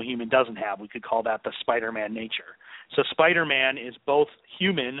a normal human doesn't have. We could call that the Spider-Man nature. So Spider-Man is both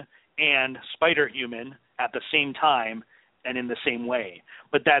human and spider-human at the same time and in the same way.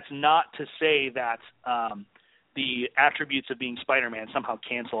 But that's not to say that the attributes of being Spider-Man somehow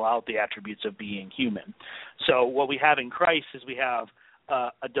cancel out the attributes of being human. So what we have in Christ is we have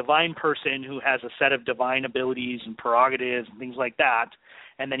a divine person who has a set of divine abilities and prerogatives and things like that,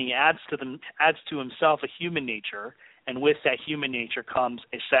 and then he adds to himself a human nature, and with that human nature comes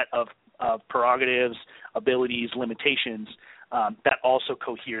a set of prerogatives, abilities, limitations that also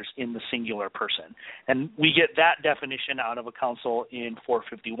coheres in the singular person. And we get that definition out of a council in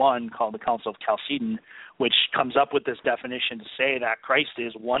 451 called the Council of Chalcedon, which comes up with this definition to say that Christ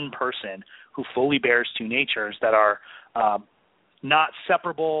is one person who fully bears 2 natures that are not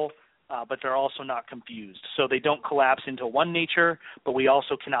separable, but they're also not confused. So they don't collapse into one nature, but we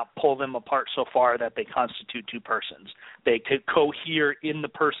also cannot pull them apart so far that they constitute 2 persons. They could cohere in the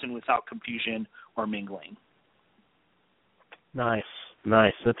person without confusion or mingling. Nice.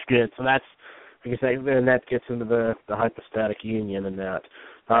 That's good. So that's, like I say, then that gets into the hypostatic union and that.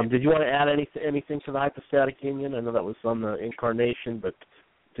 Did you want to add anything to the hypostatic union? I know that was on the incarnation, but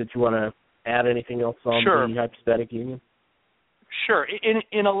did you want to add anything else on Sure. the hypostatic union? Sure.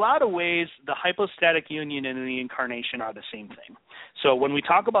 In a lot of ways, the hypostatic union and the incarnation are the same thing. So when we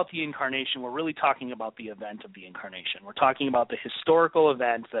talk about the incarnation, we're really talking about the event of the incarnation. We're talking about the historical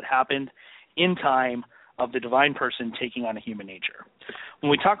event that happened in time of the divine person taking on a human nature. When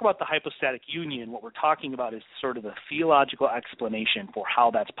we talk about the hypostatic union, what we're talking about is sort of the theological explanation for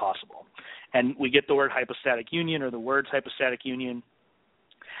how that's possible. And we get the word hypostatic union or the words hypostatic union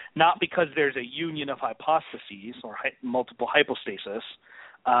not because there's a union of hypostases or multiple hypostasis.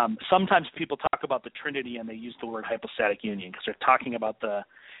 Sometimes people talk about the Trinity and they use the word hypostatic union because they're talking about the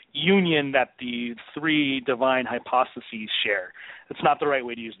union that the three divine hypostases share. That's not the right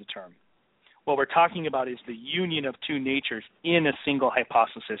way to use the term. What we're talking about is the union of two natures in a single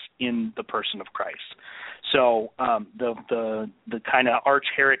hypostasis in the person of Christ. So the kind of arch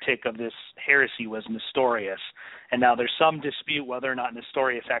heretic of this heresy was Nestorius, and now there's some dispute whether or not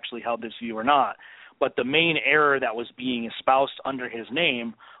Nestorius actually held this view or not. But the main error that was being espoused under his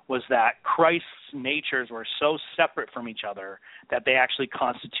name was that Christ's natures were so separate from each other that they actually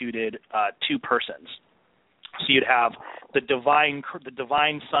constituted two persons. So you'd have the divine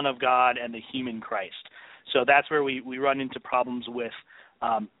Son of God and the human Christ. So that's where we run into problems with,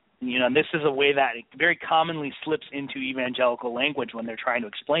 and this is a way that it very commonly slips into evangelical language when they're trying to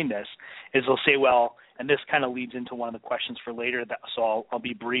explain this, is they'll say, well, and this kind of leads into one of the questions for later, so I'll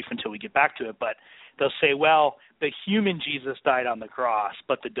be brief until we get back to it, but they'll say, well, the human Jesus died on the cross,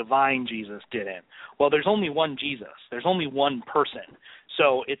 but the divine Jesus didn't. Well, there's only one Jesus. There's only one person.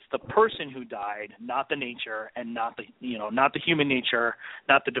 So it's the person who died, not the nature, and not the human nature,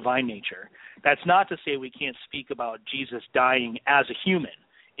 not the divine nature. That's not to say we can't speak about Jesus dying as a human.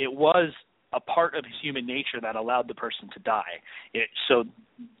 It was a part of his human nature that allowed the person to die. So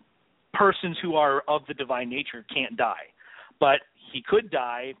persons who are of the divine nature can't die. But he could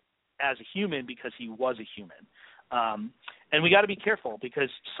die as a human because he was a human. And we got to be careful because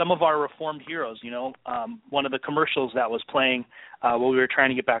some of our Reformed heroes, one of the commercials that was playing while we were trying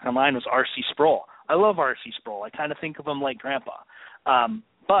to get back online was R.C. Sproul. I love R.C. Sproul. I kind of think of him like Grandpa.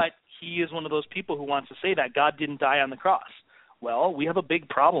 But he is one of those people who wants to say that God didn't die on the cross. Well, we have a big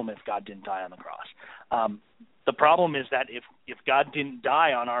problem if God didn't die on the cross. The problem is that if God didn't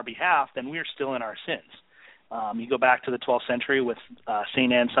die on our behalf, then we're still in our sins. You go back to the 12th century with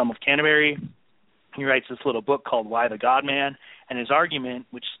St. Anselm of Canterbury. He writes this little book called Why the God-Man, and his argument,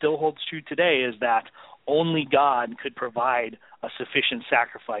 which still holds true today, is that only God could provide a sufficient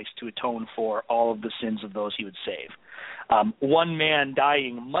sacrifice to atone for all of the sins of those he would save. One man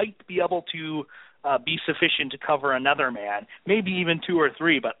dying might be able to be sufficient to cover another man, maybe even two or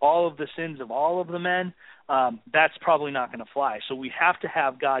three, but all of the sins of all of the men, that's probably not going to fly. So we have to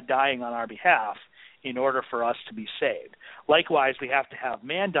have God dying on our behalf in order for us to be saved. Likewise, we have to have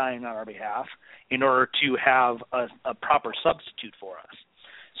man dying on our behalf in order to have a proper substitute for us.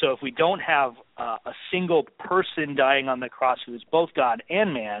 So if we don't have a single person dying on the cross who is both God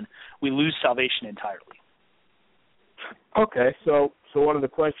and man, we lose salvation entirely. Okay, so one of the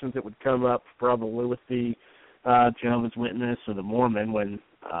questions that would come up probably with the Jehovah's Witness or the Mormon when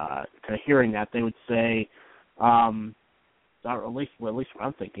kind of hearing that, they would say, or at least what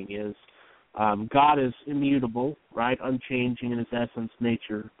I'm thinking is, God is immutable, right, unchanging in his essence,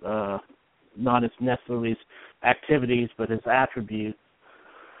 nature, not as necessarily his activities, but his attributes.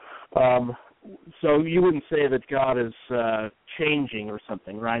 So you wouldn't say that God is changing or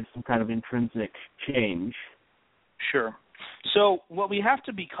something, right? Some kind of intrinsic change. Sure. So what we have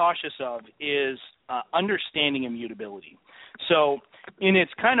to be cautious of is understanding immutability. So in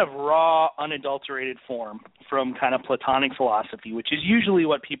its kind of raw, unadulterated form from kind of Platonic philosophy, which is usually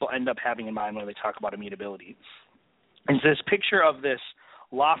what people end up having in mind when they talk about immutability, is this picture of this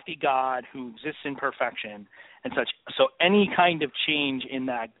lofty God who exists in perfection and such. So any kind of change in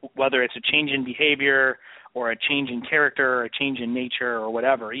that, whether it's a change in behavior or a change in character or a change in nature or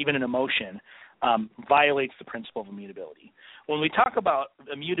whatever, even an emotion, violates the principle of immutability. When we talk about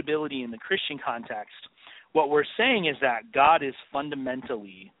immutability in the Christian context, what we're saying is that God is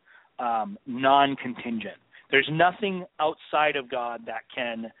fundamentally non-contingent. There's nothing outside of God that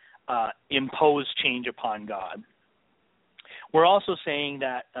can impose change upon God. We're also saying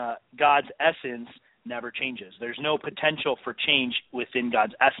that God's essence never changes. There's no potential for change within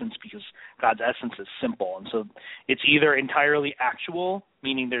God's essence because God's essence is simple. And so it's either entirely actual,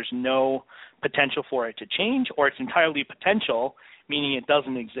 meaning there's no potential for it to change, or it's entirely potential, meaning it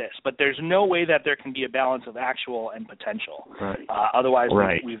doesn't exist. But there's no way that there can be a balance of actual and potential. Right. Otherwise,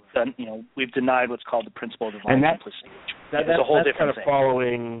 right. we've denied what's called the principle of divine simplicity. That's a whole different kind of thing.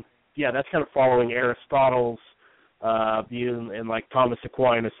 That's kind of following Aristotle's view and like Thomas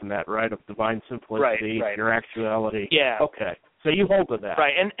Aquinas and that, right, of divine simplicity, right. your actuality. Yeah. Okay. So you hold to that.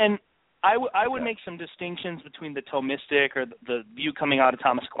 Right, and I would make some distinctions between the Thomistic or the view coming out of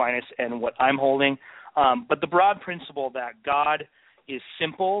Thomas Aquinas and what I'm holding. But the broad principle that God is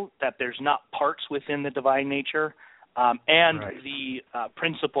simple, that there's not parts within the divine nature, and the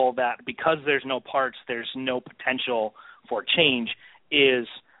principle that because there's no parts, there's no potential for change is,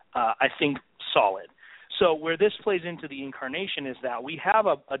 I think, solid. So where this plays into the incarnation is that we have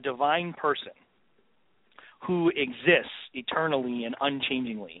a divine person who exists eternally and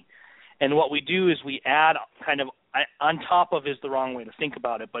unchangingly. And what we do is we add kind of, on top of is the wrong way to think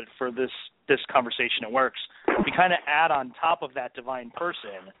about it, but for this conversation it works, we kind of add on top of that divine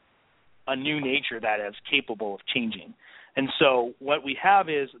person a new nature that is capable of changing. And so what we have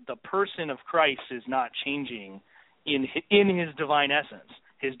is the person of Christ is not changing in his divine essence.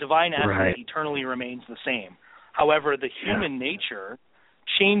 His divine essence eternally remains the same. However, the human nature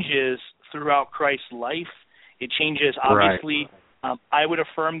changes throughout Christ's life. It changes, obviously. I would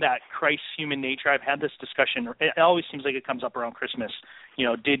affirm that Christ's human nature, I've had this discussion, it always seems like it comes up around Christmas,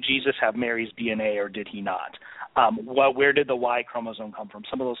 did Jesus have Mary's DNA or did he not? Where did the Y chromosome come from?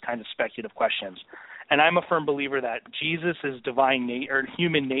 Some of those kinds of speculative questions. And I'm a firm believer that Jesus'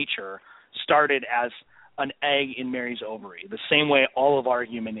 human nature started as an egg in Mary's ovary, the same way all of our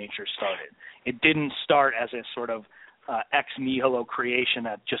human nature started. It didn't start as a sort of ex nihilo creation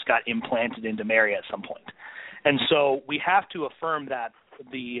that just got implanted into Mary at some point. And so we have to affirm that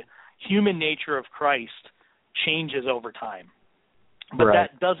the human nature of Christ changes over time. But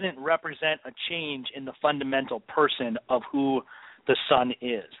that doesn't represent a change in the fundamental person of who the Son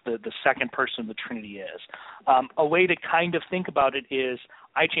is, the second person of the Trinity is. A way to kind of think about it is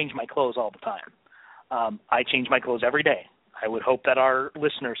I change my clothes all the time. I change my clothes every day. I would hope that our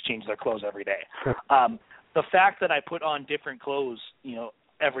listeners change their clothes every day. The fact that I put on different clothes,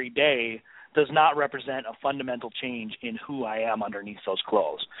 every day does not represent a fundamental change in who I am underneath those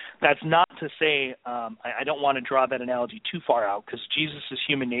clothes. That's not to say, I don't want to draw that analogy too far out, because Jesus'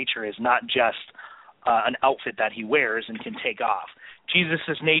 human nature is not just an outfit that he wears and can take off.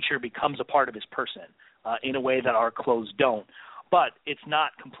 Jesus' nature becomes a part of his person in a way that our clothes don't. But it's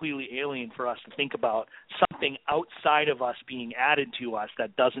not completely alien for us to think about something outside of us being added to us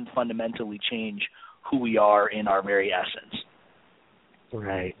that doesn't fundamentally change who we are in our very essence.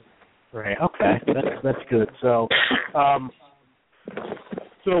 Right. Okay, that's good. So,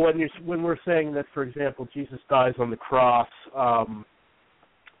 when we're saying that, for example, Jesus dies on the cross,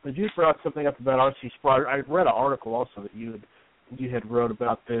 did you brought something up about R.C. Sproul? I read an article also that you had wrote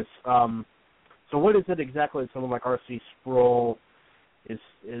about this. So, what is it exactly that someone like R.C. Sproul is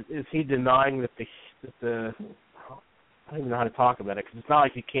he denying that the I don't even know how to talk about it, because it's not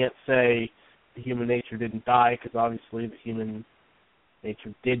like you can't say the human nature didn't die, because obviously the human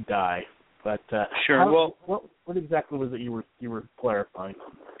nature did die, but sure. What exactly was it you were clarifying?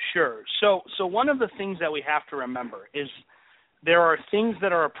 Sure. So one of the things that we have to remember is there are things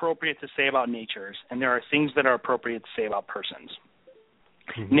that are appropriate to say about natures, and there are things that are appropriate to say about persons.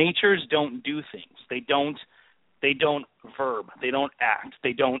 Mm-hmm. Natures don't do things. They don't verb. They don't act.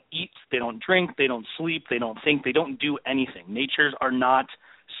 They don't eat. They don't drink. They don't sleep. They don't think. They don't do anything. Natures are not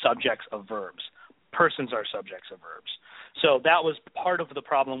subjects of verbs. Persons are subjects of verbs. So that was part of the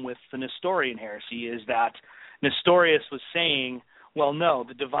problem with the Nestorian heresy, is that Nestorius was saying, well, no,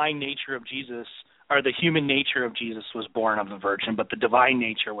 the divine nature of Jesus, or the human nature of Jesus was born of the Virgin, but the divine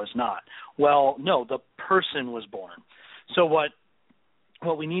nature was not. Well, no, the person was born. So what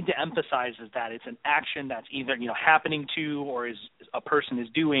we need to emphasize is that it's an action that's either happening to or is a person is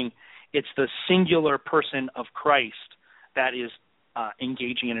doing. It's the singular person of Christ that is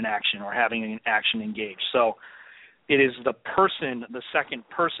engaging in an action or having an action engaged. So it is the person, the second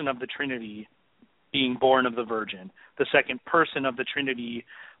person of the Trinity being born of the Virgin, the second person of the Trinity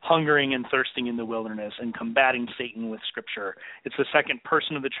hungering and thirsting in the wilderness and combating Satan with Scripture. It's the second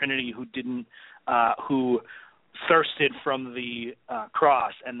person of the Trinity who thirsted from the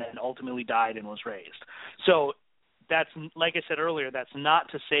cross and then ultimately died and was raised. So that's, like I said earlier, that's not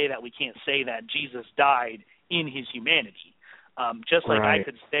to say that we can't say that Jesus died in his humanity. Just like I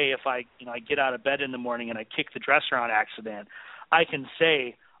could say if I get out of bed in the morning and I kick the dresser on accident, I can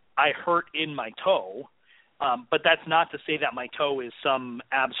say I hurt in my toe, but that's not to say that my toe is some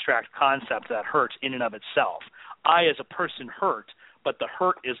abstract concept that hurts in and of itself. I as a person hurt, but the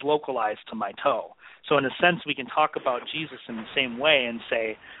hurt is localized to my toe. So in a sense, we can talk about Jesus in the same way and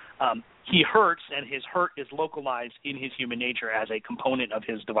say he hurts, and his hurt is localized in his human nature as a component of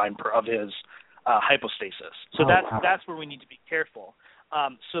his hypostasis. So that's where we need to be careful.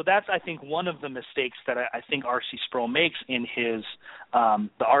 So that's, I think, one of the mistakes that I think R.C. Sproul makes in his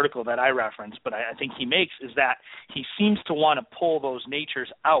the article that I referenced, but I think he makes, is that he seems to want to pull those natures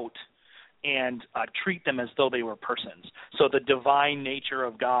out and treat them as though they were persons. So the divine nature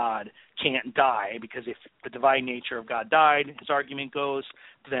of God can't die, because if the divine nature of God died, his argument goes,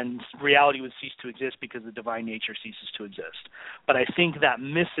 then reality would cease to exist because the divine nature ceases to exist. But I think that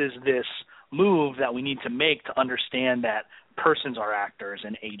misses this move that we need to make to understand that persons are actors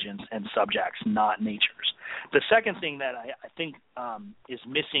and agents and subjects, not natures. The second thing that I think is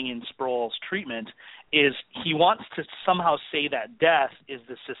missing in Sproul's treatment is he wants to somehow say that death is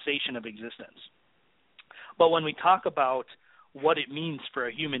the cessation of existence. But when we talk about what it means for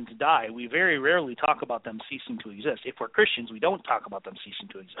a human to die, we very rarely talk about them ceasing to exist. If we're Christians, we don't talk about them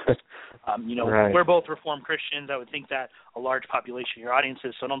ceasing to exist. Right. We're both Reformed Christians. I would think that a large population of your audience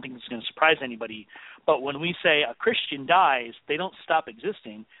is, so I don't think it's going to surprise anybody. But when we say a Christian dies, they don't stop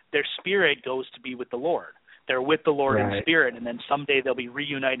existing. Their spirit goes to be with the Lord. They're with the Lord in spirit, and then someday they'll be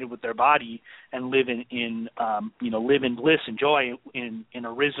reunited with their body and live in bliss and joy in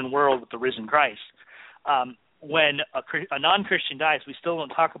a risen world with the risen Christ. When a non-Christian dies, we still don't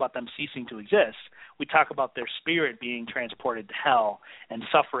talk about them ceasing to exist. We talk about their spirit being transported to hell and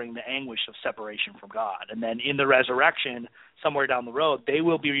suffering the anguish of separation from God. And then in the resurrection, somewhere down the road, they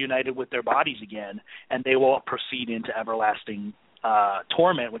will be reunited with their bodies again, and they will proceed into everlasting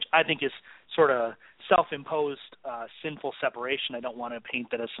torment, which I think is sort of self-imposed sinful separation. I don't want to paint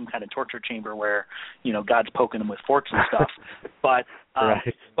that as some kind of torture chamber where, God's poking them with forks and stuff.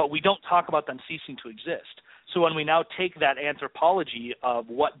 But we don't talk about them ceasing to exist. So when we now take that anthropology of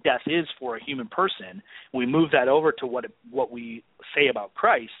what death is for a human person, we move that over to what we say about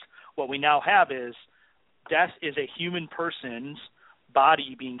Christ, what we now have is death is a human person's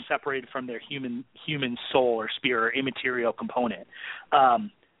body being separated from their human soul or spirit or immaterial component.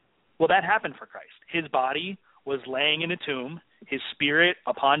 Well, that happened for Christ. His body was laying in a tomb. His spirit,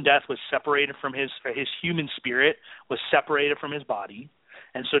 upon death, was separated from his human spirit was separated from his body.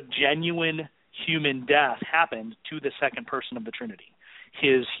 And so genuine human death happened to the second person of the Trinity.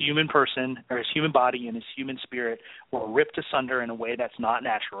 His human person, or his human body and his human spirit were ripped asunder in a way that's not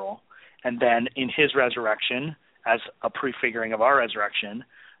natural. And then in his resurrection, as a prefiguring of our resurrection,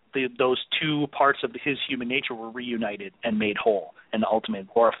 those two parts of his human nature were reunited and made whole and ultimately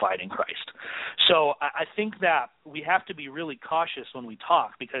glorified in Christ. So I think that we have to be really cautious when we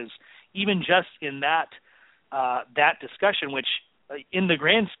talk, because even just in that discussion, which in the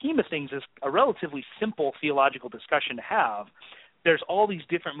grand scheme of things is a relatively simple theological discussion to have, there's all these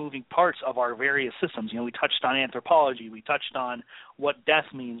different moving parts of our various systems. We touched on anthropology, we touched on what death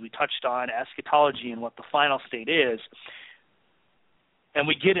means, we touched on eschatology and what the final state is. And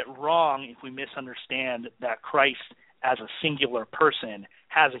we get it wrong if we misunderstand that Christ as a singular person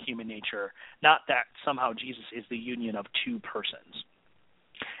has a human nature, not that somehow Jesus is the union of two persons.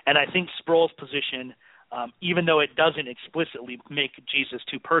 And I think Sproul's position, even though it doesn't explicitly make Jesus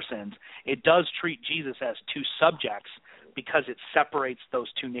two persons, it does treat Jesus as two subjects because it separates those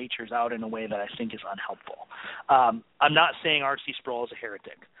two natures out in a way that I think is unhelpful. I'm not saying R.C. Sproul is a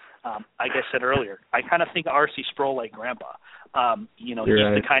heretic. Like I said earlier, I kind of think R.C. Sproul like Grandpa. He's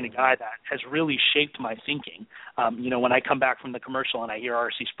the kind of guy that has really shaped my thinking. When I come back from the commercial and I hear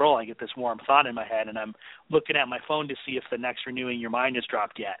R.C. Sproul, I get this warm thought in my head, and I'm looking at my phone to see if the next Renewing Your Mind has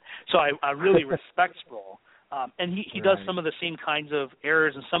dropped yet. So I really respect Sproul. And he does some of the same kinds of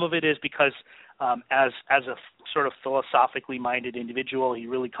errors, and some of it is because as a sort of philosophically minded individual, he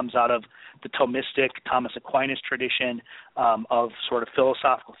really comes out of the Thomistic Thomas Aquinas tradition of sort of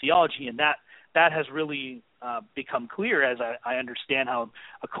philosophical theology, and that has really become clear as I understand how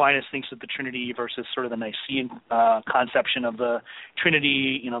Aquinas thinks of the Trinity versus sort of the Nicene conception of the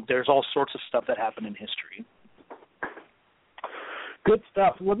Trinity. There's all sorts of stuff that happened in history. Good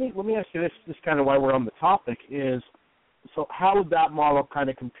stuff. Let me ask you this. This kind of why we're on the topic is, so how would that model kind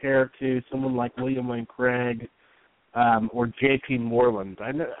of compare to someone like William Lane Craig or J.P. Moreland?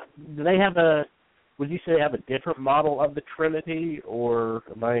 Do they have would you say they have a different model of the Trinity, or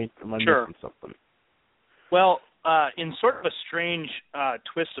am I missing something? Well, in sort of a strange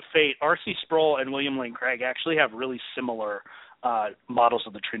twist of fate, R.C. Sproul and William Lane Craig actually have really similar models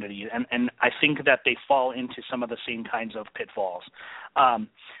of the Trinity, and I think that they fall into some of the same kinds of pitfalls.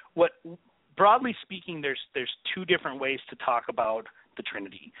 Broadly speaking, there's two different ways to talk about the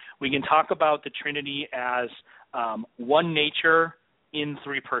Trinity. We can talk about the Trinity as one nature in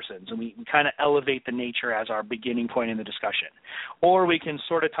three persons, and we kind of elevate the nature as our beginning point in the discussion. Or we can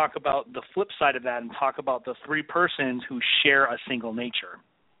sort of talk about the flip side of that and talk about the three persons who share a single nature.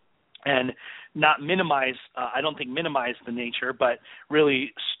 And not minimize, I don't think minimize the nature, but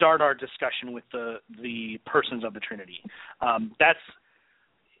really start our discussion with the persons of the Trinity.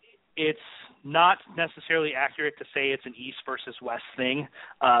 It's not necessarily accurate to say it's an East versus West thing.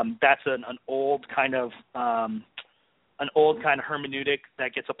 That's an old kind of hermeneutic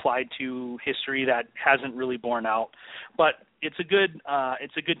that gets applied to history that hasn't really borne out. But it's a good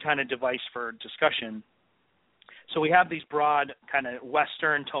kind of device for discussion. So we have these broad kind of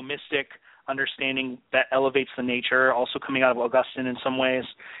Western Thomistic understanding that elevates the nature, also coming out of Augustine in some ways,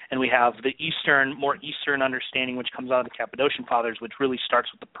 and we have the more Eastern understanding, which comes out of the Cappadocian Fathers, which really starts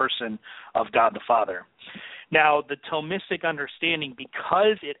with the person of God the Father. Now, the Thomistic understanding,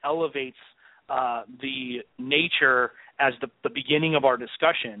 because it elevates the nature as the beginning of our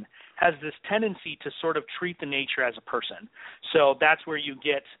discussion, has this tendency to sort of treat the nature as a person. So that's where you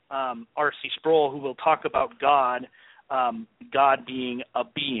get R.C. Sproul, who will talk about God being a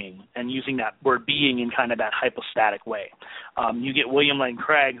being, and using that word being in kind of that hypostatic way. You get William Lane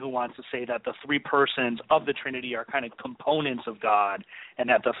Craig, who wants to say that the three persons of the Trinity are kind of components of God, and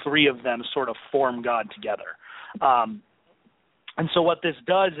that the three of them sort of form God together. And so what this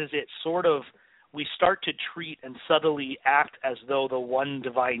does is we start to treat and subtly act as though the one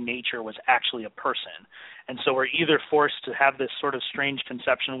divine nature was actually a person. And so we're either forced to have this sort of strange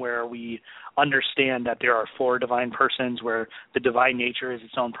conception where we understand that there are four divine persons, where the divine nature is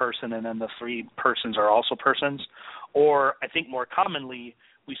its own person, and then the three persons are also persons. Or I think more commonly,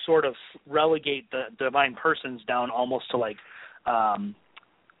 we sort of relegate the divine persons down almost to like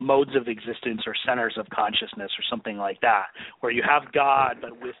modes of existence or centers of consciousness or something like that, where you have God,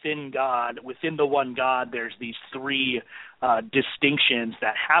 but within the one God, there's these three distinctions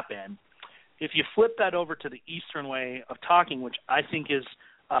that happen. If you flip that over to the Eastern way of talking, which I think is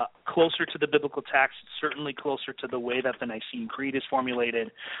closer to the biblical text, certainly closer to the way that the Nicene Creed is formulated,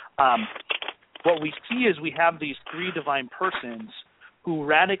 what we see is we have these three divine persons who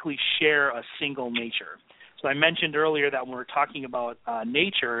radically share a single nature. So I mentioned earlier that when we're talking about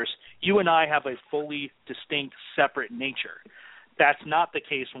natures, you and I have a fully distinct, separate nature. That's not the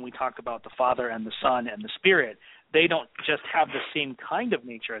case when we talk about the Father and the Son and the Spirit. They don't just have the same kind of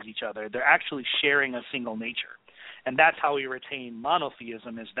nature as each other. They're actually sharing a single nature. And that's how we retain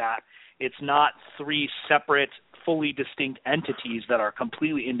monotheism, is that it's not three separate, fully distinct entities that are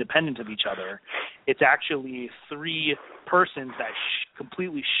completely independent of each other. It's actually three persons that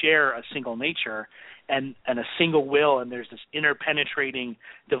completely share a single nature and a single will, and there's this interpenetrating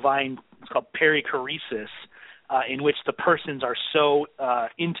divine, it's called perichoresis, in which the persons are so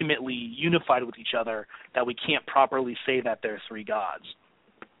intimately unified with each other that we can't properly say that they're three gods.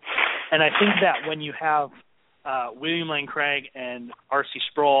 And I think that when you have William Lane Craig and R.C.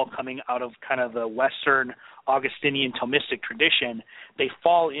 Sproul coming out of kind of the Western Augustinian Thomistic tradition, they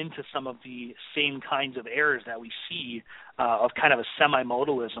fall into some of the same kinds of errors that we see of kind of a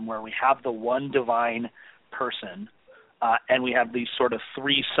semi-modalism, where we have the one divine person and we have these sort of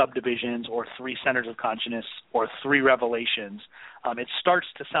three subdivisions or three centers of consciousness or three revelations. It starts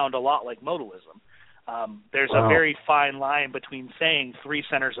to sound a lot like modalism. There's a very fine line between saying three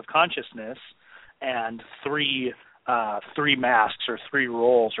centers of consciousness and three masks or three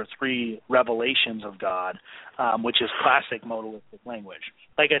roles or three revelations of God, which is classic modalistic language.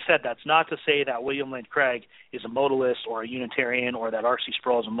 Like I said, that's not to say that William Lane Craig is a modalist or a Unitarian, or that R.C.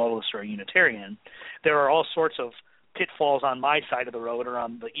 Sproul is a modalist or a Unitarian. There are all sorts of pitfalls on my side of the road or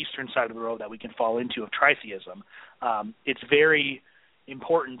on the eastern side of the road that we can fall into of tritheism. It's very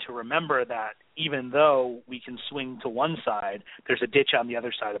important to remember that even though we can swing to one side, there's a ditch on the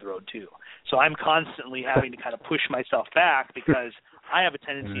other side of the road too. So I'm constantly having to kind of push myself back, because I have a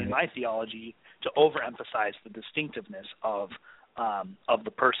tendency in my theology to overemphasize the distinctiveness of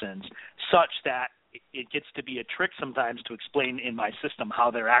the persons, such that it gets to be a trick sometimes to explain in my system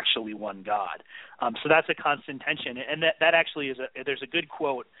how they're actually one God. So that's a constant tension, and that actually is there's a good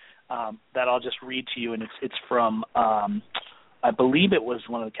quote that I'll just read to you, and it's from I believe it was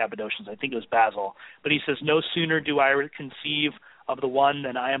one of the Cappadocians. I think it was Basil. But he says, "No sooner do I conceive of the one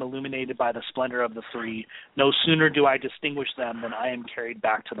than I am illuminated by the splendor of the three. No sooner do I distinguish them than I am carried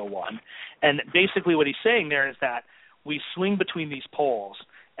back to the one." And basically what he's saying there is that we swing between these poles,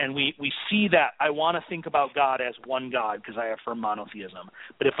 and we see that I want to think about God as one God because I affirm monotheism.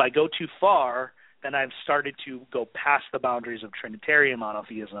 But if I go too far, then I've started to go past the boundaries of Trinitarian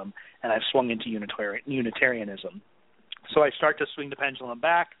monotheism, and I've swung into Unitarianism. So I start to swing the pendulum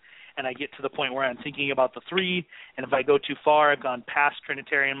back, and I get to the point where I'm thinking about the three, and if I go too far, I've gone past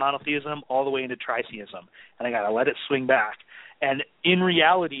Trinitarian monotheism all the way into tritheism, and I got to let it swing back. And in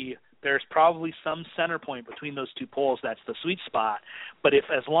reality, there's probably some center point between those two poles that's the sweet spot. But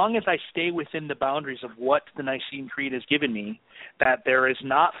as long as I stay within the boundaries of what the Nicene Creed has given me, that there is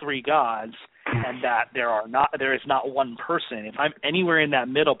not three gods and that there is not one person, if I'm anywhere in that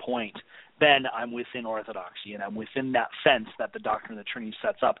middle point, then I'm within orthodoxy, and I'm within that fence that the doctrine of the Trinity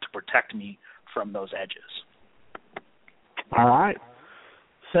sets up to protect me from those edges. All right.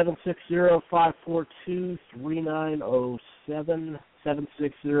 760-542-3907.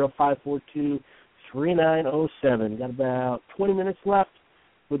 760-542-3907. Got about 20 minutes left.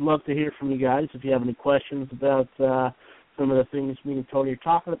 Would love to hear from you guys if you have any questions about some of the things me and Tony are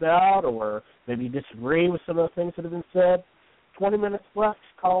talking about, or maybe you disagree with some of the things that have been said. 20 minutes left.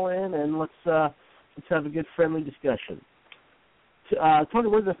 Call in and let's have a good friendly discussion. Tony,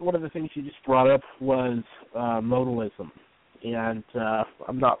 one of the things you just brought up was modalism, and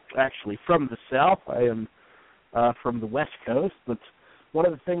I'm not actually from the South. I am from the West Coast, but one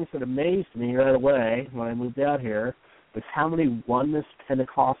of the things that amazed me right away when I moved out here was how many oneness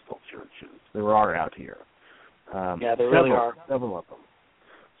Pentecostal churches there are out here. Yeah, there really are. Several of them.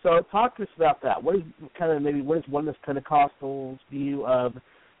 So talk to us about that. What is Oneness Pentecostal's view of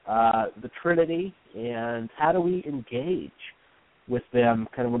the Trinity, and how do we engage with them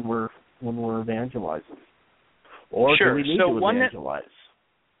kind of when we're evangelizing? Or sure. do we need to evangelize?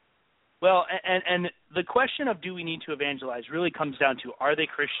 Well, and the question of do we need to evangelize really comes down to, are they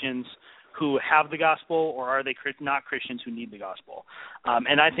Christians who have the gospel, or are they not Christians who need the gospel?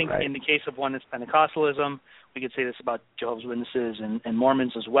 And I think in the case of Oneness Pentecostalism, we could say this about Jehovah's Witnesses and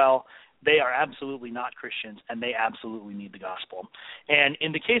Mormons as well, they are absolutely not Christians, and they absolutely need the gospel. And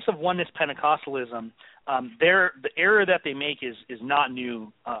in the case of Oneness Pentecostalism, the error that they make is not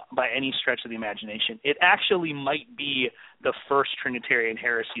new by any stretch of the imagination. It actually might be the first Trinitarian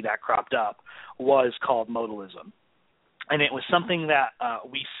heresy that cropped up, was called modalism. And it was something that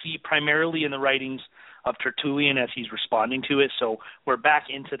we see primarily in the writings of Tertullian as he's responding to it. So we're back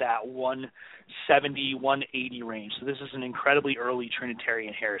into that 170, 180 range. So this is an incredibly early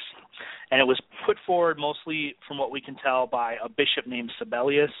Trinitarian heresy. And it was put forward mostly, from what we can tell, by a bishop named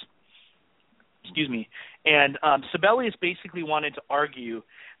Sabellius. And Sabellius basically wanted to argue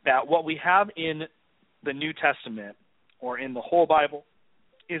that what we have in the New Testament, or in the whole Bible,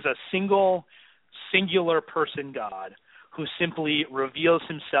 is a singular person God who simply reveals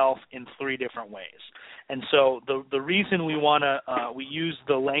himself in three different ways. And so the reason we use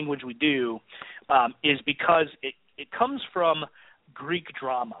the language we do is because it comes from Greek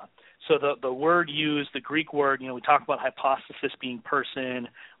drama. So the word used, the Greek word, we talk about hypostasis being person,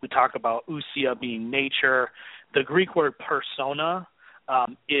 we talk about ousia being nature. The Greek word persona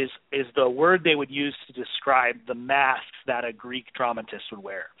is the word they would use to describe the masks that a Greek dramatist would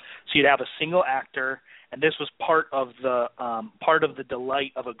wear. So you'd have a single actor, and this was part of the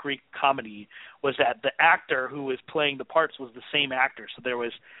delight of a Greek comedy, was that the actor who was playing the parts was the same actor. So there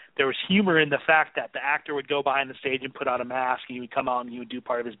was humor in the fact that the actor would go behind the stage and put on a mask, and he would come out and he would do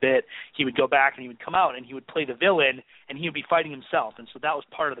part of his bit. He would go back and he would come out and he would play the villain, and he would be fighting himself. And so that was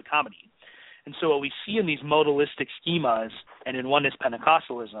part of the comedy. And so what we see in these modalistic schemas and in Oneness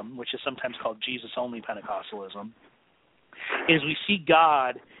Pentecostalism, which is sometimes called Jesus-only Pentecostalism, is we see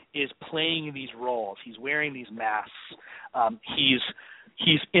God is playing these roles. He's wearing these masks. He's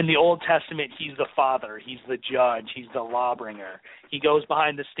in the Old Testament, he's the father, he's the judge, he's the lawbringer. He goes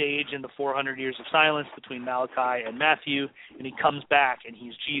behind the stage in the 400 years of silence between Malachi and Matthew, and he comes back and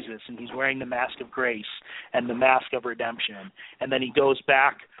he's Jesus, and he's wearing the mask of grace and the mask of redemption. And then he goes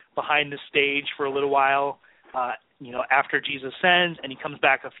back behind the stage for a little while, after Jesus ascends, and he comes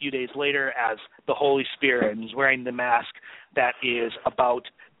back a few days later as the Holy Spirit, and he's wearing the mask that is about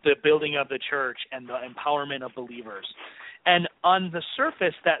the building of the church and the empowerment of believers. And on the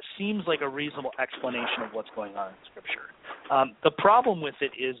surface, that seems like a reasonable explanation of what's going on in Scripture. The problem with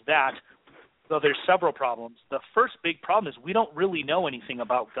it is that, though there's several problems, the first big problem is we don't really know anything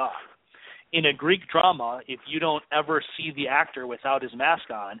about God. In a Greek drama, if you don't ever see the actor without his mask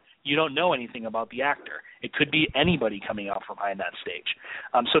on, you don't know anything about the actor. It could be anybody coming out from behind that stage.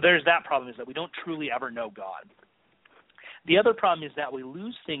 So there's that problem, is that we don't truly ever know God. The other problem is that we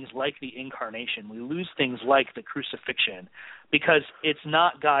lose things like the incarnation. We lose things like the crucifixion, because it's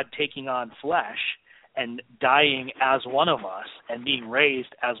not God taking on flesh and dying as one of us and being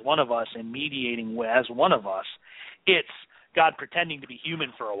raised as one of us and mediating as one of us. It's God pretending to be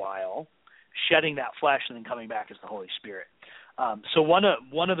human for a while, shedding that flesh, and then coming back as the Holy Spirit. So one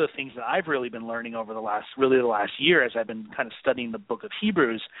of the things that I've really been learning over the last year, as I've been kind of studying the book of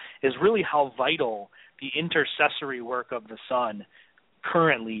Hebrews, is really how vital the intercessory work of the Son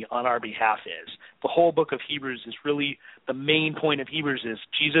currently on our behalf is. the whole book of Hebrews is really, the main point of Hebrews is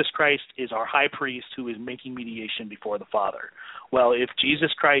Jesus Christ is our high priest who is making mediation before the Father. Well, if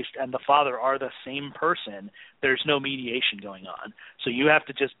Jesus Christ and the Father are the same person, there's no mediation going on. So you have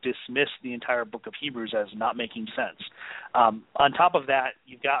to just dismiss the entire book of Hebrews as not making sense. On top of that,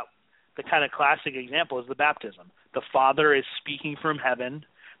 you've got the kind of classic example is the baptism. The Father is speaking from heaven,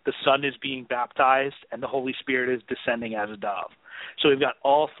 the Son is being baptized, and the Holy Spirit is descending as a dove. So we've got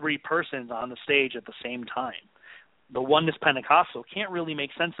all three persons on the stage at the same time. The Oneness Pentecostal can't really make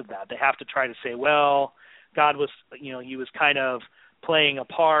sense of that. They have to try to say, well, God was, he was kind of playing a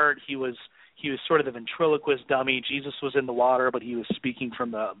part. He was sort of the ventriloquist dummy. Jesus was in the water, but he was speaking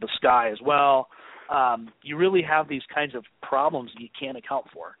from the sky as well. You really have these kinds of problems that you can't account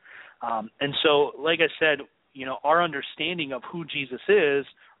for. And so, like I said, our understanding of who Jesus is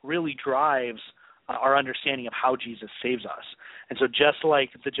really drives our understanding of how Jesus saves us. And so just like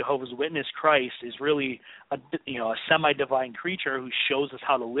the Jehovah's Witness, Christ is really a semi-divine creature who shows us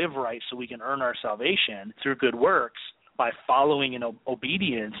how to live right so we can earn our salvation through good works by following in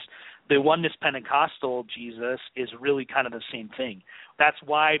obedience. The Oneness Pentecostal Jesus is really kind of the same thing. That's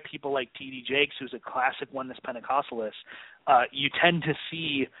why people like T.D. Jakes, who's a classic Oneness Pentecostalist, you tend to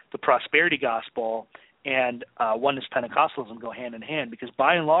see the prosperity gospel and Oneness Pentecostalism go hand in hand, because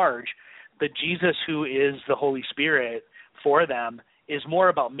by and large, the Jesus who is the Holy Spirit for them is more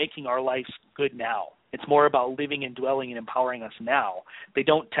about making our lives good now. It's more about living and dwelling and empowering us now. They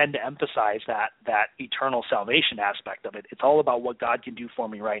don't tend to emphasize that eternal salvation aspect of it. It's all about what God can do for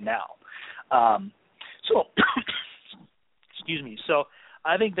me right now. Excuse me. So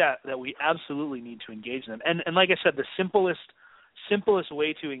I think that we absolutely need to engage them. And like I said, the simplest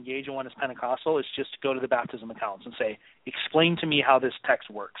way to engage in Oneness Pentecostal is just to go to the baptism accounts and say, explain to me how this text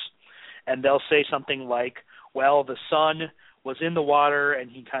works. And they'll say something like, well, the Son was in the water and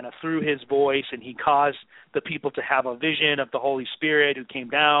he kind of threw his voice and he caused the people to have a vision of the Holy Spirit who came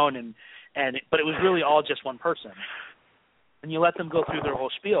down, but it was really all just one person. And you let them go through their whole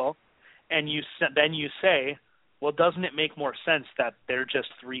spiel, and then you say, well, doesn't it make more sense that they're just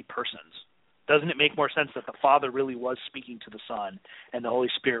three persons? Doesn't it make more sense that the Father really was speaking to the Son and the Holy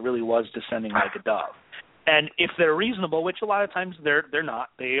Spirit really was descending like a dove? And if they're reasonable, which a lot of times they're not,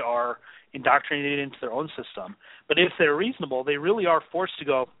 they are indoctrinated into their own system. But if they're reasonable, they really are forced to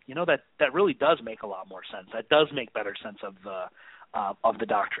go, that really does make a lot more sense. That does make better sense of the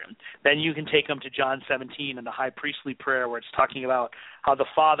doctrine. Then you can take them to John 17 and the high priestly prayer, where it's talking about how the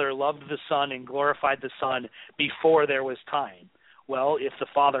Father loved the Son and glorified the Son before there was time. Well, if the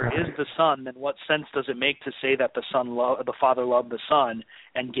Father is the Son, then what sense does it make to say that the Father loved the Son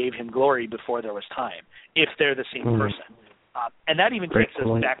and gave him glory before there was time, if they're the same person? And that even takes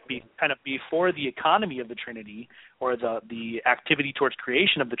us back kind of before the economy of the Trinity, or the activity towards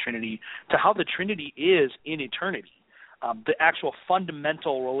creation of the Trinity, to how the Trinity is in eternity. The actual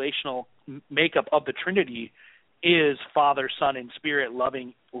fundamental relational makeup of the Trinity is Father, Son, and Spirit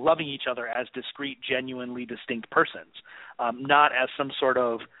loving each other as discrete, genuinely distinct persons, not as some sort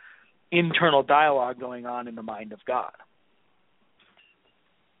of internal dialogue going on in the mind of God.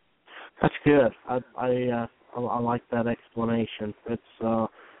 That's good. I like that explanation.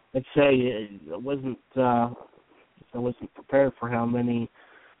 I'd say I wasn't prepared for how many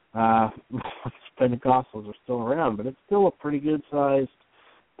Pentecostals are still around, but it's still a pretty good sized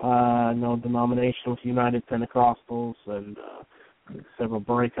denomination with United Pentecostals and several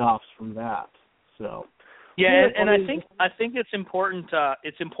breakoffs from that. So and I think it's important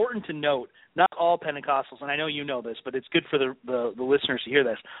to note, not all Pentecostals, and I know you know this, but it's good for the listeners to hear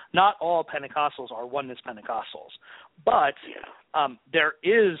this. Not all Pentecostals are Oneness Pentecostals, but there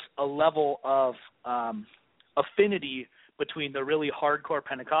is a level of affinity between the really hardcore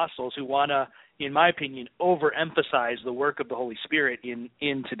Pentecostals who want to, in my opinion, overemphasize the work of the Holy Spirit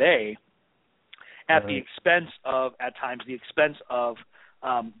in today at the expense of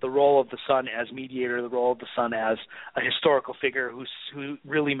the role of the Son as mediator, the role of the Son as a historical figure who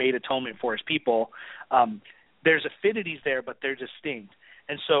really made atonement for his people. There's affinities there, but they're distinct.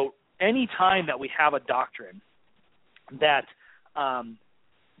 And so any time that we have a doctrine that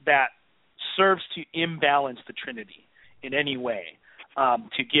serves to imbalance the Trinity in any way,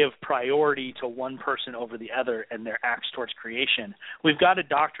 to give priority to one person over the other and their acts towards creation, we've got a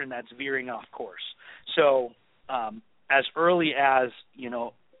doctrine that's veering off course. So as early as,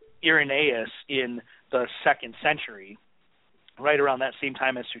 Irenaeus in the 2nd century, right around that same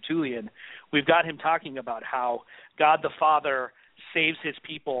time as Tertullian, we've got him talking about how God the Father saves his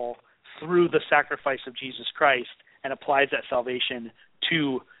people through the sacrifice of Jesus Christ and applies that salvation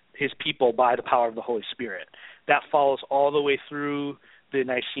to his people by the power of the Holy Spirit. That follows all the way through the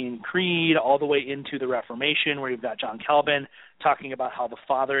Nicene Creed all the way into the Reformation, where you've got John Calvin talking about how the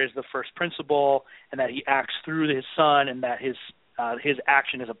Father is the first principle and that he acts through his Son, and that his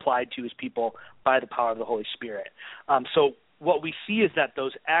action is applied to his people by the power of the Holy Spirit. So what we see is that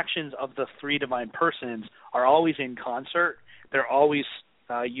those actions of the three divine persons are always in concert. They're always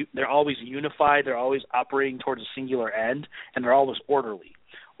unified. They're always operating towards a singular end, and they're always orderly.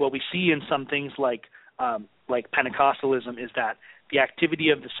 What we see in some things like Pentecostalism is that the activity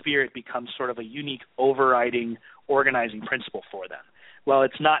of the Spirit becomes sort of a unique overriding organizing principle for them. Well,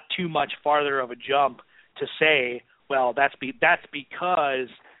 it's not too much farther of a jump to say, well, that's because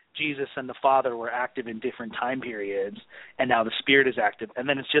Jesus and the Father were active in different time periods, and now the Spirit is active. And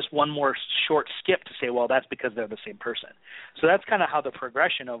then it's just one more short skip to say, well, that's because they're the same person. So that's kind of how the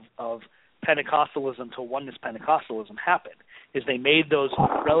progression of Pentecostalism to oneness Pentecostalism happened, is they made those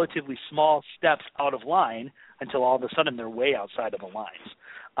relatively small steps out of line until all of a sudden they're way outside of the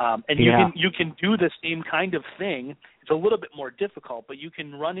lines. You can do the same kind of thing. It's a little bit more difficult, but you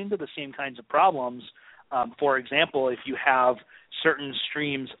can run into the same kinds of problems. For example, if you have certain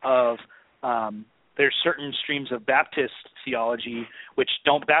streams of there's certain streams of Baptist theology which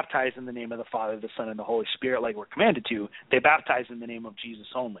don't baptize in the name of the Father, the Son, and the Holy Spirit like we're commanded to. They baptize in the name of Jesus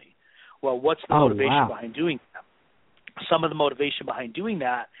only. Well, what's the motivation behind doing that? Some of the motivation behind doing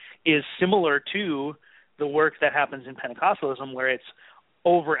that is similar to the work that happens in Pentecostalism, where it's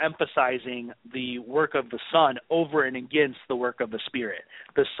overemphasizing the work of the Son over and against the work of the Spirit.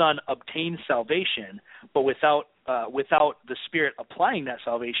 The Son obtains salvation, but without the Spirit applying that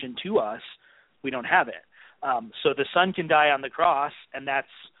salvation to us, we don't have it. So the Son can die on the cross, and that's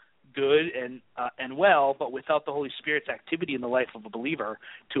good and well, but without the Holy Spirit's activity in the life of a believer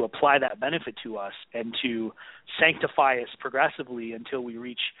to apply that benefit to us and to sanctify us progressively until we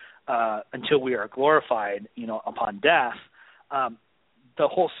reach until we are glorified, upon death, the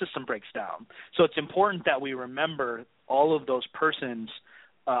whole system breaks down. So it's important that we remember all of those persons,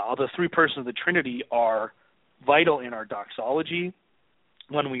 all the three persons of the Trinity are vital in our doxology.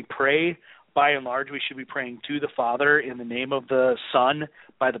 When we pray, by and large, we should be praying to the Father in the name of the Son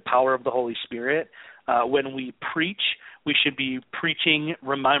by the power of the Holy Spirit. When we preach, we should be preaching,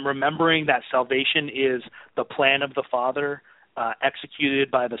 remembering that salvation is the plan of the Father,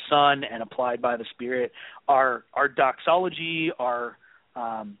 executed by the Son and applied by the Spirit. Our doxology, our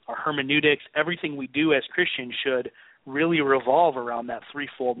hermeneutics, everything we do as Christians should really revolve around that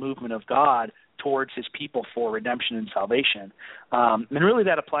threefold movement of God towards his people for redemption and salvation. And really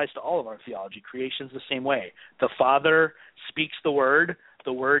that applies to all of our theology. Creation's the same way. The Father speaks the Word,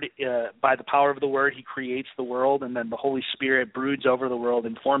 by the power of the Word, he creates the world, and then the Holy Spirit broods over the world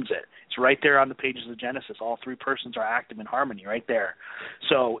and forms it. It's right there on the pages of Genesis. All three persons are active in harmony right there.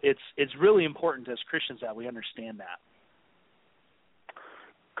 So it's really important as Christians that we understand that.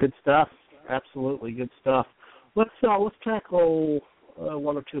 Good stuff. Absolutely good stuff. Let's tackle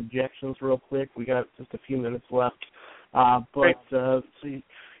one or two objections real quick. We got just a few minutes left. So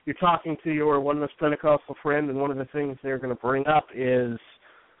you're talking to your oneness Pentecostal friend, and one of the things they're going to bring up is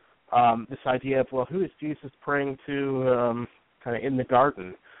this idea of, well, who is Jesus praying to kind of in the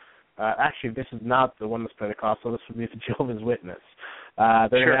garden? Actually, this is not the oneness Pentecostal. This would be the Jehovah's Witness. They're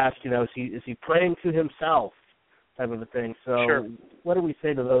going to ask, is he praying to himself, type of a thing. So what do we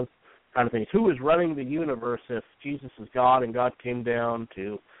say to those kind of things? Who is running the universe if Jesus is God and God came down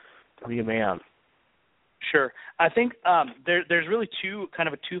to be a man? Sure. I think there's really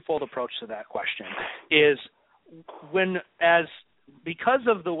a twofold approach to that question. Is because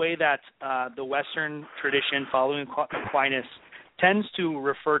of the way that the Western tradition following Aquinas tends to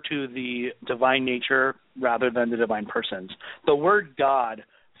refer to the divine nature rather than the divine persons. The word God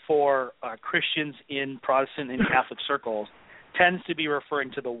for Christians in Protestant and Catholic circles tends to be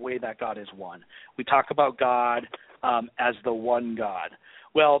referring to the way that God is one. We talk about God as the one God.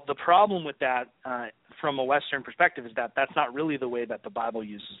 Well, the problem with that from a Western perspective is that that's not really the way that the Bible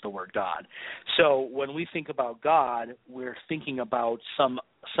uses the word God. So when we think about God, we're thinking about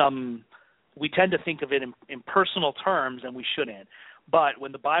we tend to think of it in personal terms, and we shouldn't. But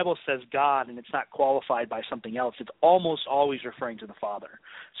when the Bible says God and it's not qualified by something else, it's almost always referring to the Father.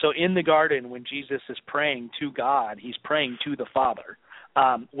 So in the garden, when Jesus is praying to God, he's praying to the Father.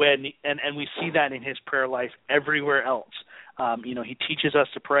 And we see that in his prayer life everywhere else. He teaches us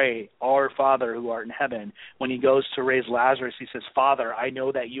to pray, Our Father who art in heaven. When he goes to raise Lazarus, he says, Father, I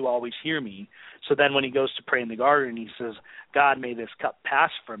know that you always hear me. So then when he goes to pray in the garden, he says, God, may this cup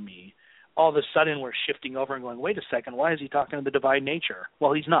pass from me. All of a sudden we're shifting over and going, wait a second, why is he talking to the divine nature?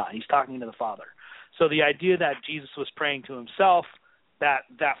 Well, he's not. He's talking to the Father. So the idea that Jesus was praying to himself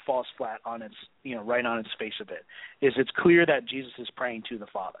that falls flat on its, right on its face of it. It's clear that Jesus is praying to the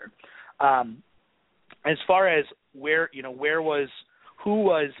Father. As far as who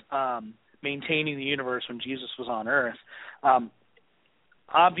was maintaining the universe when Jesus was on earth,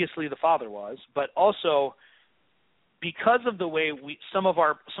 obviously the Father was, but also because of the way some of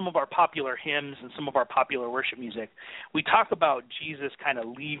our popular hymns and some of our popular worship music, we talk about Jesus kind of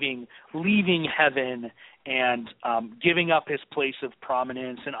leaving heaven and giving up his place of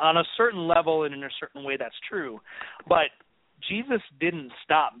prominence, and on a certain level and in a certain way that's true, but Jesus didn't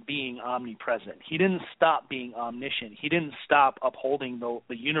stop being omnipresent. He didn't stop being omniscient. He didn't stop upholding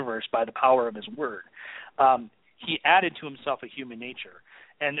the universe by the power of his word. He added to himself a human nature.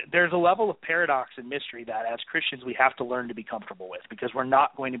 And there's a level of paradox and mystery that as Christians we have to learn to be comfortable with, because we're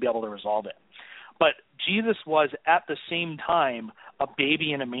not going to be able to resolve it. But Jesus was at the same time a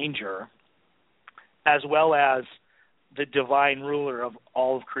baby in a manger, as well as the divine ruler of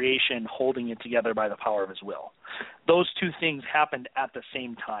all of creation, holding it together by the power of his will. Those two things happened at the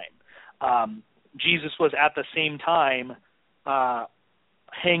same time. Jesus was at the same time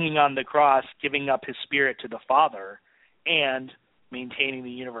hanging on the cross, giving up his spirit to the Father, and maintaining the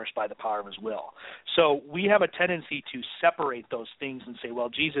universe by the power of his will. So we have a tendency to separate those things and say, well,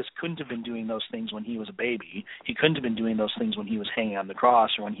 Jesus couldn't have been doing those things when he was a baby. He couldn't have been doing those things when he was hanging on the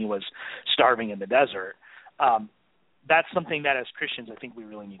cross or when he was starving in the desert. That's something that as Christians I think we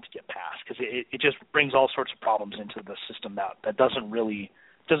really need to get past, because it just brings all sorts of problems into the system that doesn't really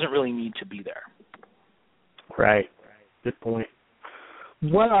need to be there. Right. Good point.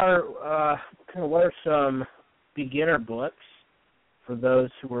 What are some beginner books for those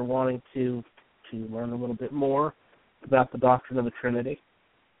who are wanting to learn a little bit more about the doctrine of the Trinity?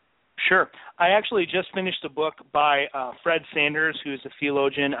 Sure. I actually just finished a book by Fred Sanders, who is a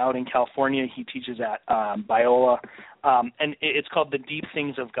theologian out in California. He teaches at Biola, and it's called The Deep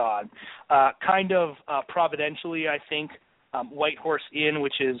Things of God. Kind of providentially, I think, White Horse Inn,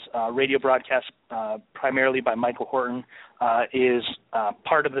 which is a radio broadcast primarily by Michael Horton, is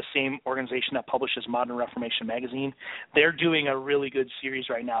part of the same organization that publishes Modern Reformation magazine. They're doing a really good series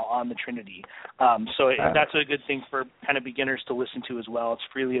right now on the Trinity. That's a good thing for kind of beginners to listen to as well. It's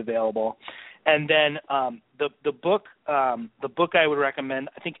freely available. And then the book I would recommend,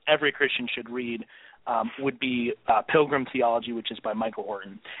 I think every Christian should read, would be Pilgrim Theology, which is by Michael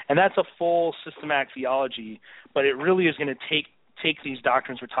Horton. And that's a full systematic theology, but it really is going to take these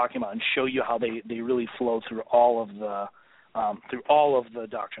doctrines we're talking about and show you how they really flow through all of the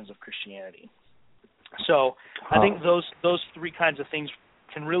doctrines of Christianity. So I think those three kinds of things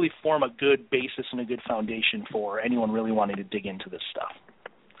can really form a good basis and a good foundation for anyone really wanting to dig into this stuff.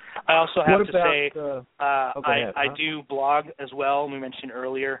 I also have to say I do blog as well. We mentioned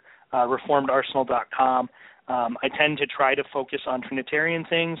earlier, reformedarsenal.com. I tend to try to focus on Trinitarian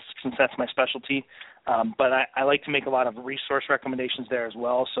things since that's my specialty, but I like to make a lot of resource recommendations there as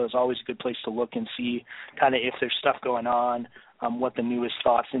well, so it's always a good place to look and see kind of if there's stuff going on, what the newest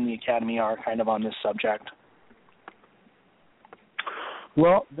thoughts in the Academy are kind of on this subject.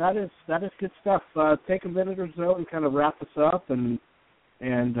 Well, that is good stuff. Take a minute or so and kind of wrap us up and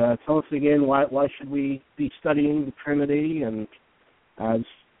tell us again why should we be studying the Trinity, and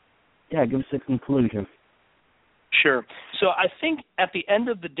give us a conclusion. Sure. So I think at the end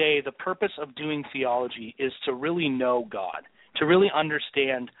of the day, the purpose of doing theology is to really know God, to really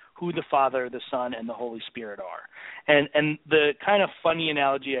understand who the Father, the Son, and the Holy Spirit are. And the kind of funny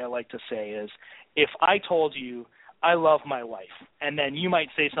analogy I like to say is, if I told you I love my wife, and then you might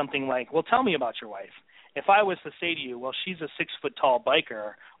say something like, well, tell me about your wife. If I was to say to you, well, she's a 6-foot-tall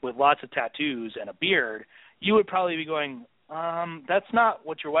biker with lots of tattoos and a beard, you would probably be going, that's not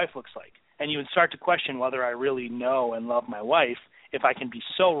what your wife looks like. And you would start to question whether I really know and love my wife if I can be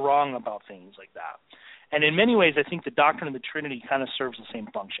so wrong about things like that. And in many ways, I think the doctrine of the Trinity kind of serves the same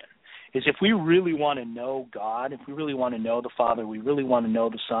function. Is if we really want to know God, if we really want to know the Father, we really want to know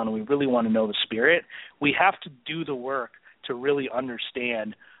the Son, and we really want to know the Spirit, we have to do the work to really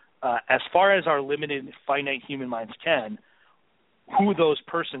understand, as far as our limited, finite human minds can, who those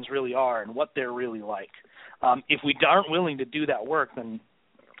persons really are and what they're really like. If we aren't willing to do that work, then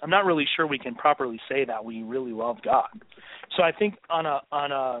I'm not really sure we can properly say that we really love God. So I think on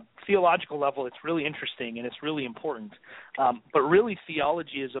a theological level, it's really interesting and it's really important. But really,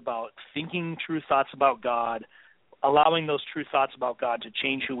 theology is about thinking true thoughts about God, allowing those true thoughts about God to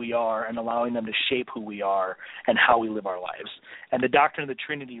change who we are and allowing them to shape who we are and how we live our lives. And the doctrine of the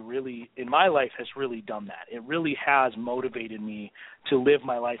Trinity really, in my life, has really done that. It really has motivated me to live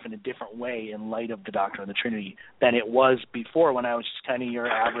my life in a different way in light of the doctrine of the Trinity than it was before, when I was just kind of your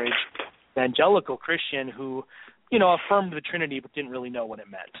average evangelical Christian who affirmed the Trinity but didn't really know what it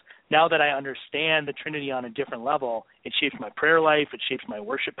meant. Now that I understand the Trinity on a different level, it shapes my prayer life, it shapes my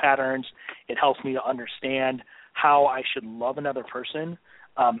worship patterns, it helps me to understand how I should love another person.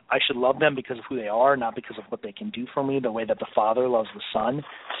 I should love them because of who they are, not because of what they can do for me, the way that the Father loves the Son,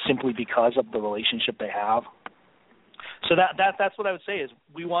 simply because of the relationship they have. So that's what I would say is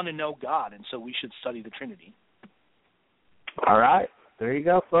we want to know God, and so we should study the Trinity. All right. There you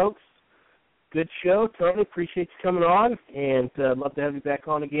go, folks. Good show, Tony. Appreciate you coming on, and I'd love to have you back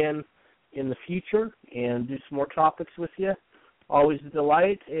on again in the future and do some more topics with you. Always a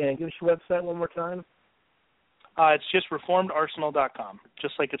delight. And give us your website one more time. It's just reformedarsenal.com,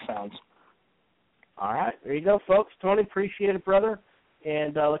 just like it sounds. All right. There you go, folks. Tony, appreciate it, brother,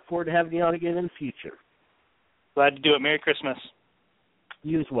 and I look forward to having you on again in the future. Glad to do it. Merry Christmas.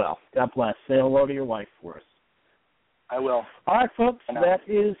 You as well. God bless. Say hello to your wife for us. I will. All right, folks, that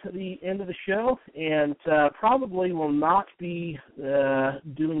is the end of the show, and probably will not be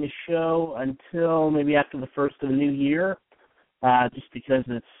doing a show until maybe after the first of the new year, just because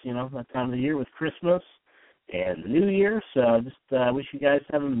it's, that time of the year with Christmas and the New Year. So just wish you guys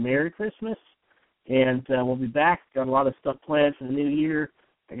have a Merry Christmas, and we'll be back. Got a lot of stuff planned for the new year.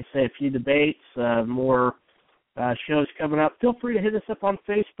 Like I say, a few debates, more shows coming up. Feel free to hit us up on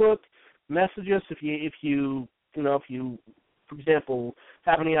Facebook, message us if you for example,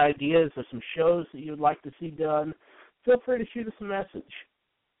 have any ideas of some shows that you would like to see done. Feel free to shoot us a message,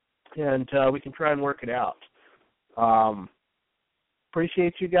 and we can try and work it out.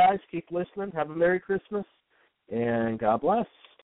 Appreciate you guys. Keep listening. Have a Merry Christmas, and God bless.